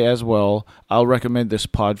surprisingly high as well. I'll recommend this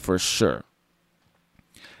pod for sure.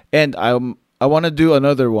 And I want to do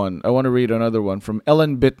another one. I want to read another one from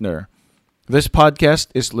Ellen Bittner. This podcast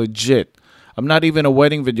is legit. I'm not even a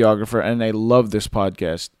wedding videographer, and I love this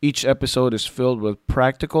podcast. Each episode is filled with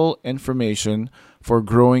practical information for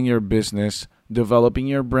growing your business, developing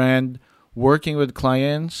your brand, working with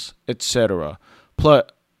clients, etc.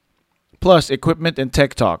 Plus equipment and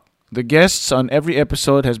tech talk. The guests on every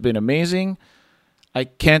episode has been amazing. I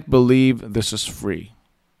can't believe this is free.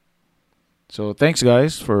 So thanks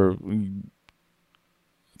guys for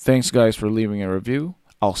leaving a review.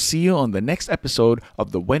 I'll see you on the next episode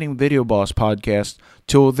of the Wedding Video Boss podcast.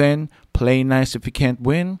 Till then, play nice if you can't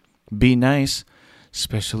win. Be nice,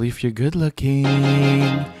 especially if you're good looking.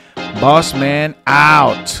 Boss man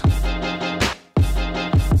out.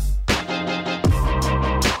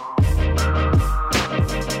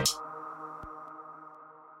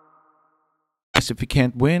 If you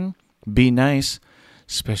can't win, be nice,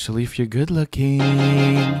 especially if you're good looking.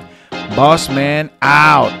 Boss man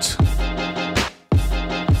out.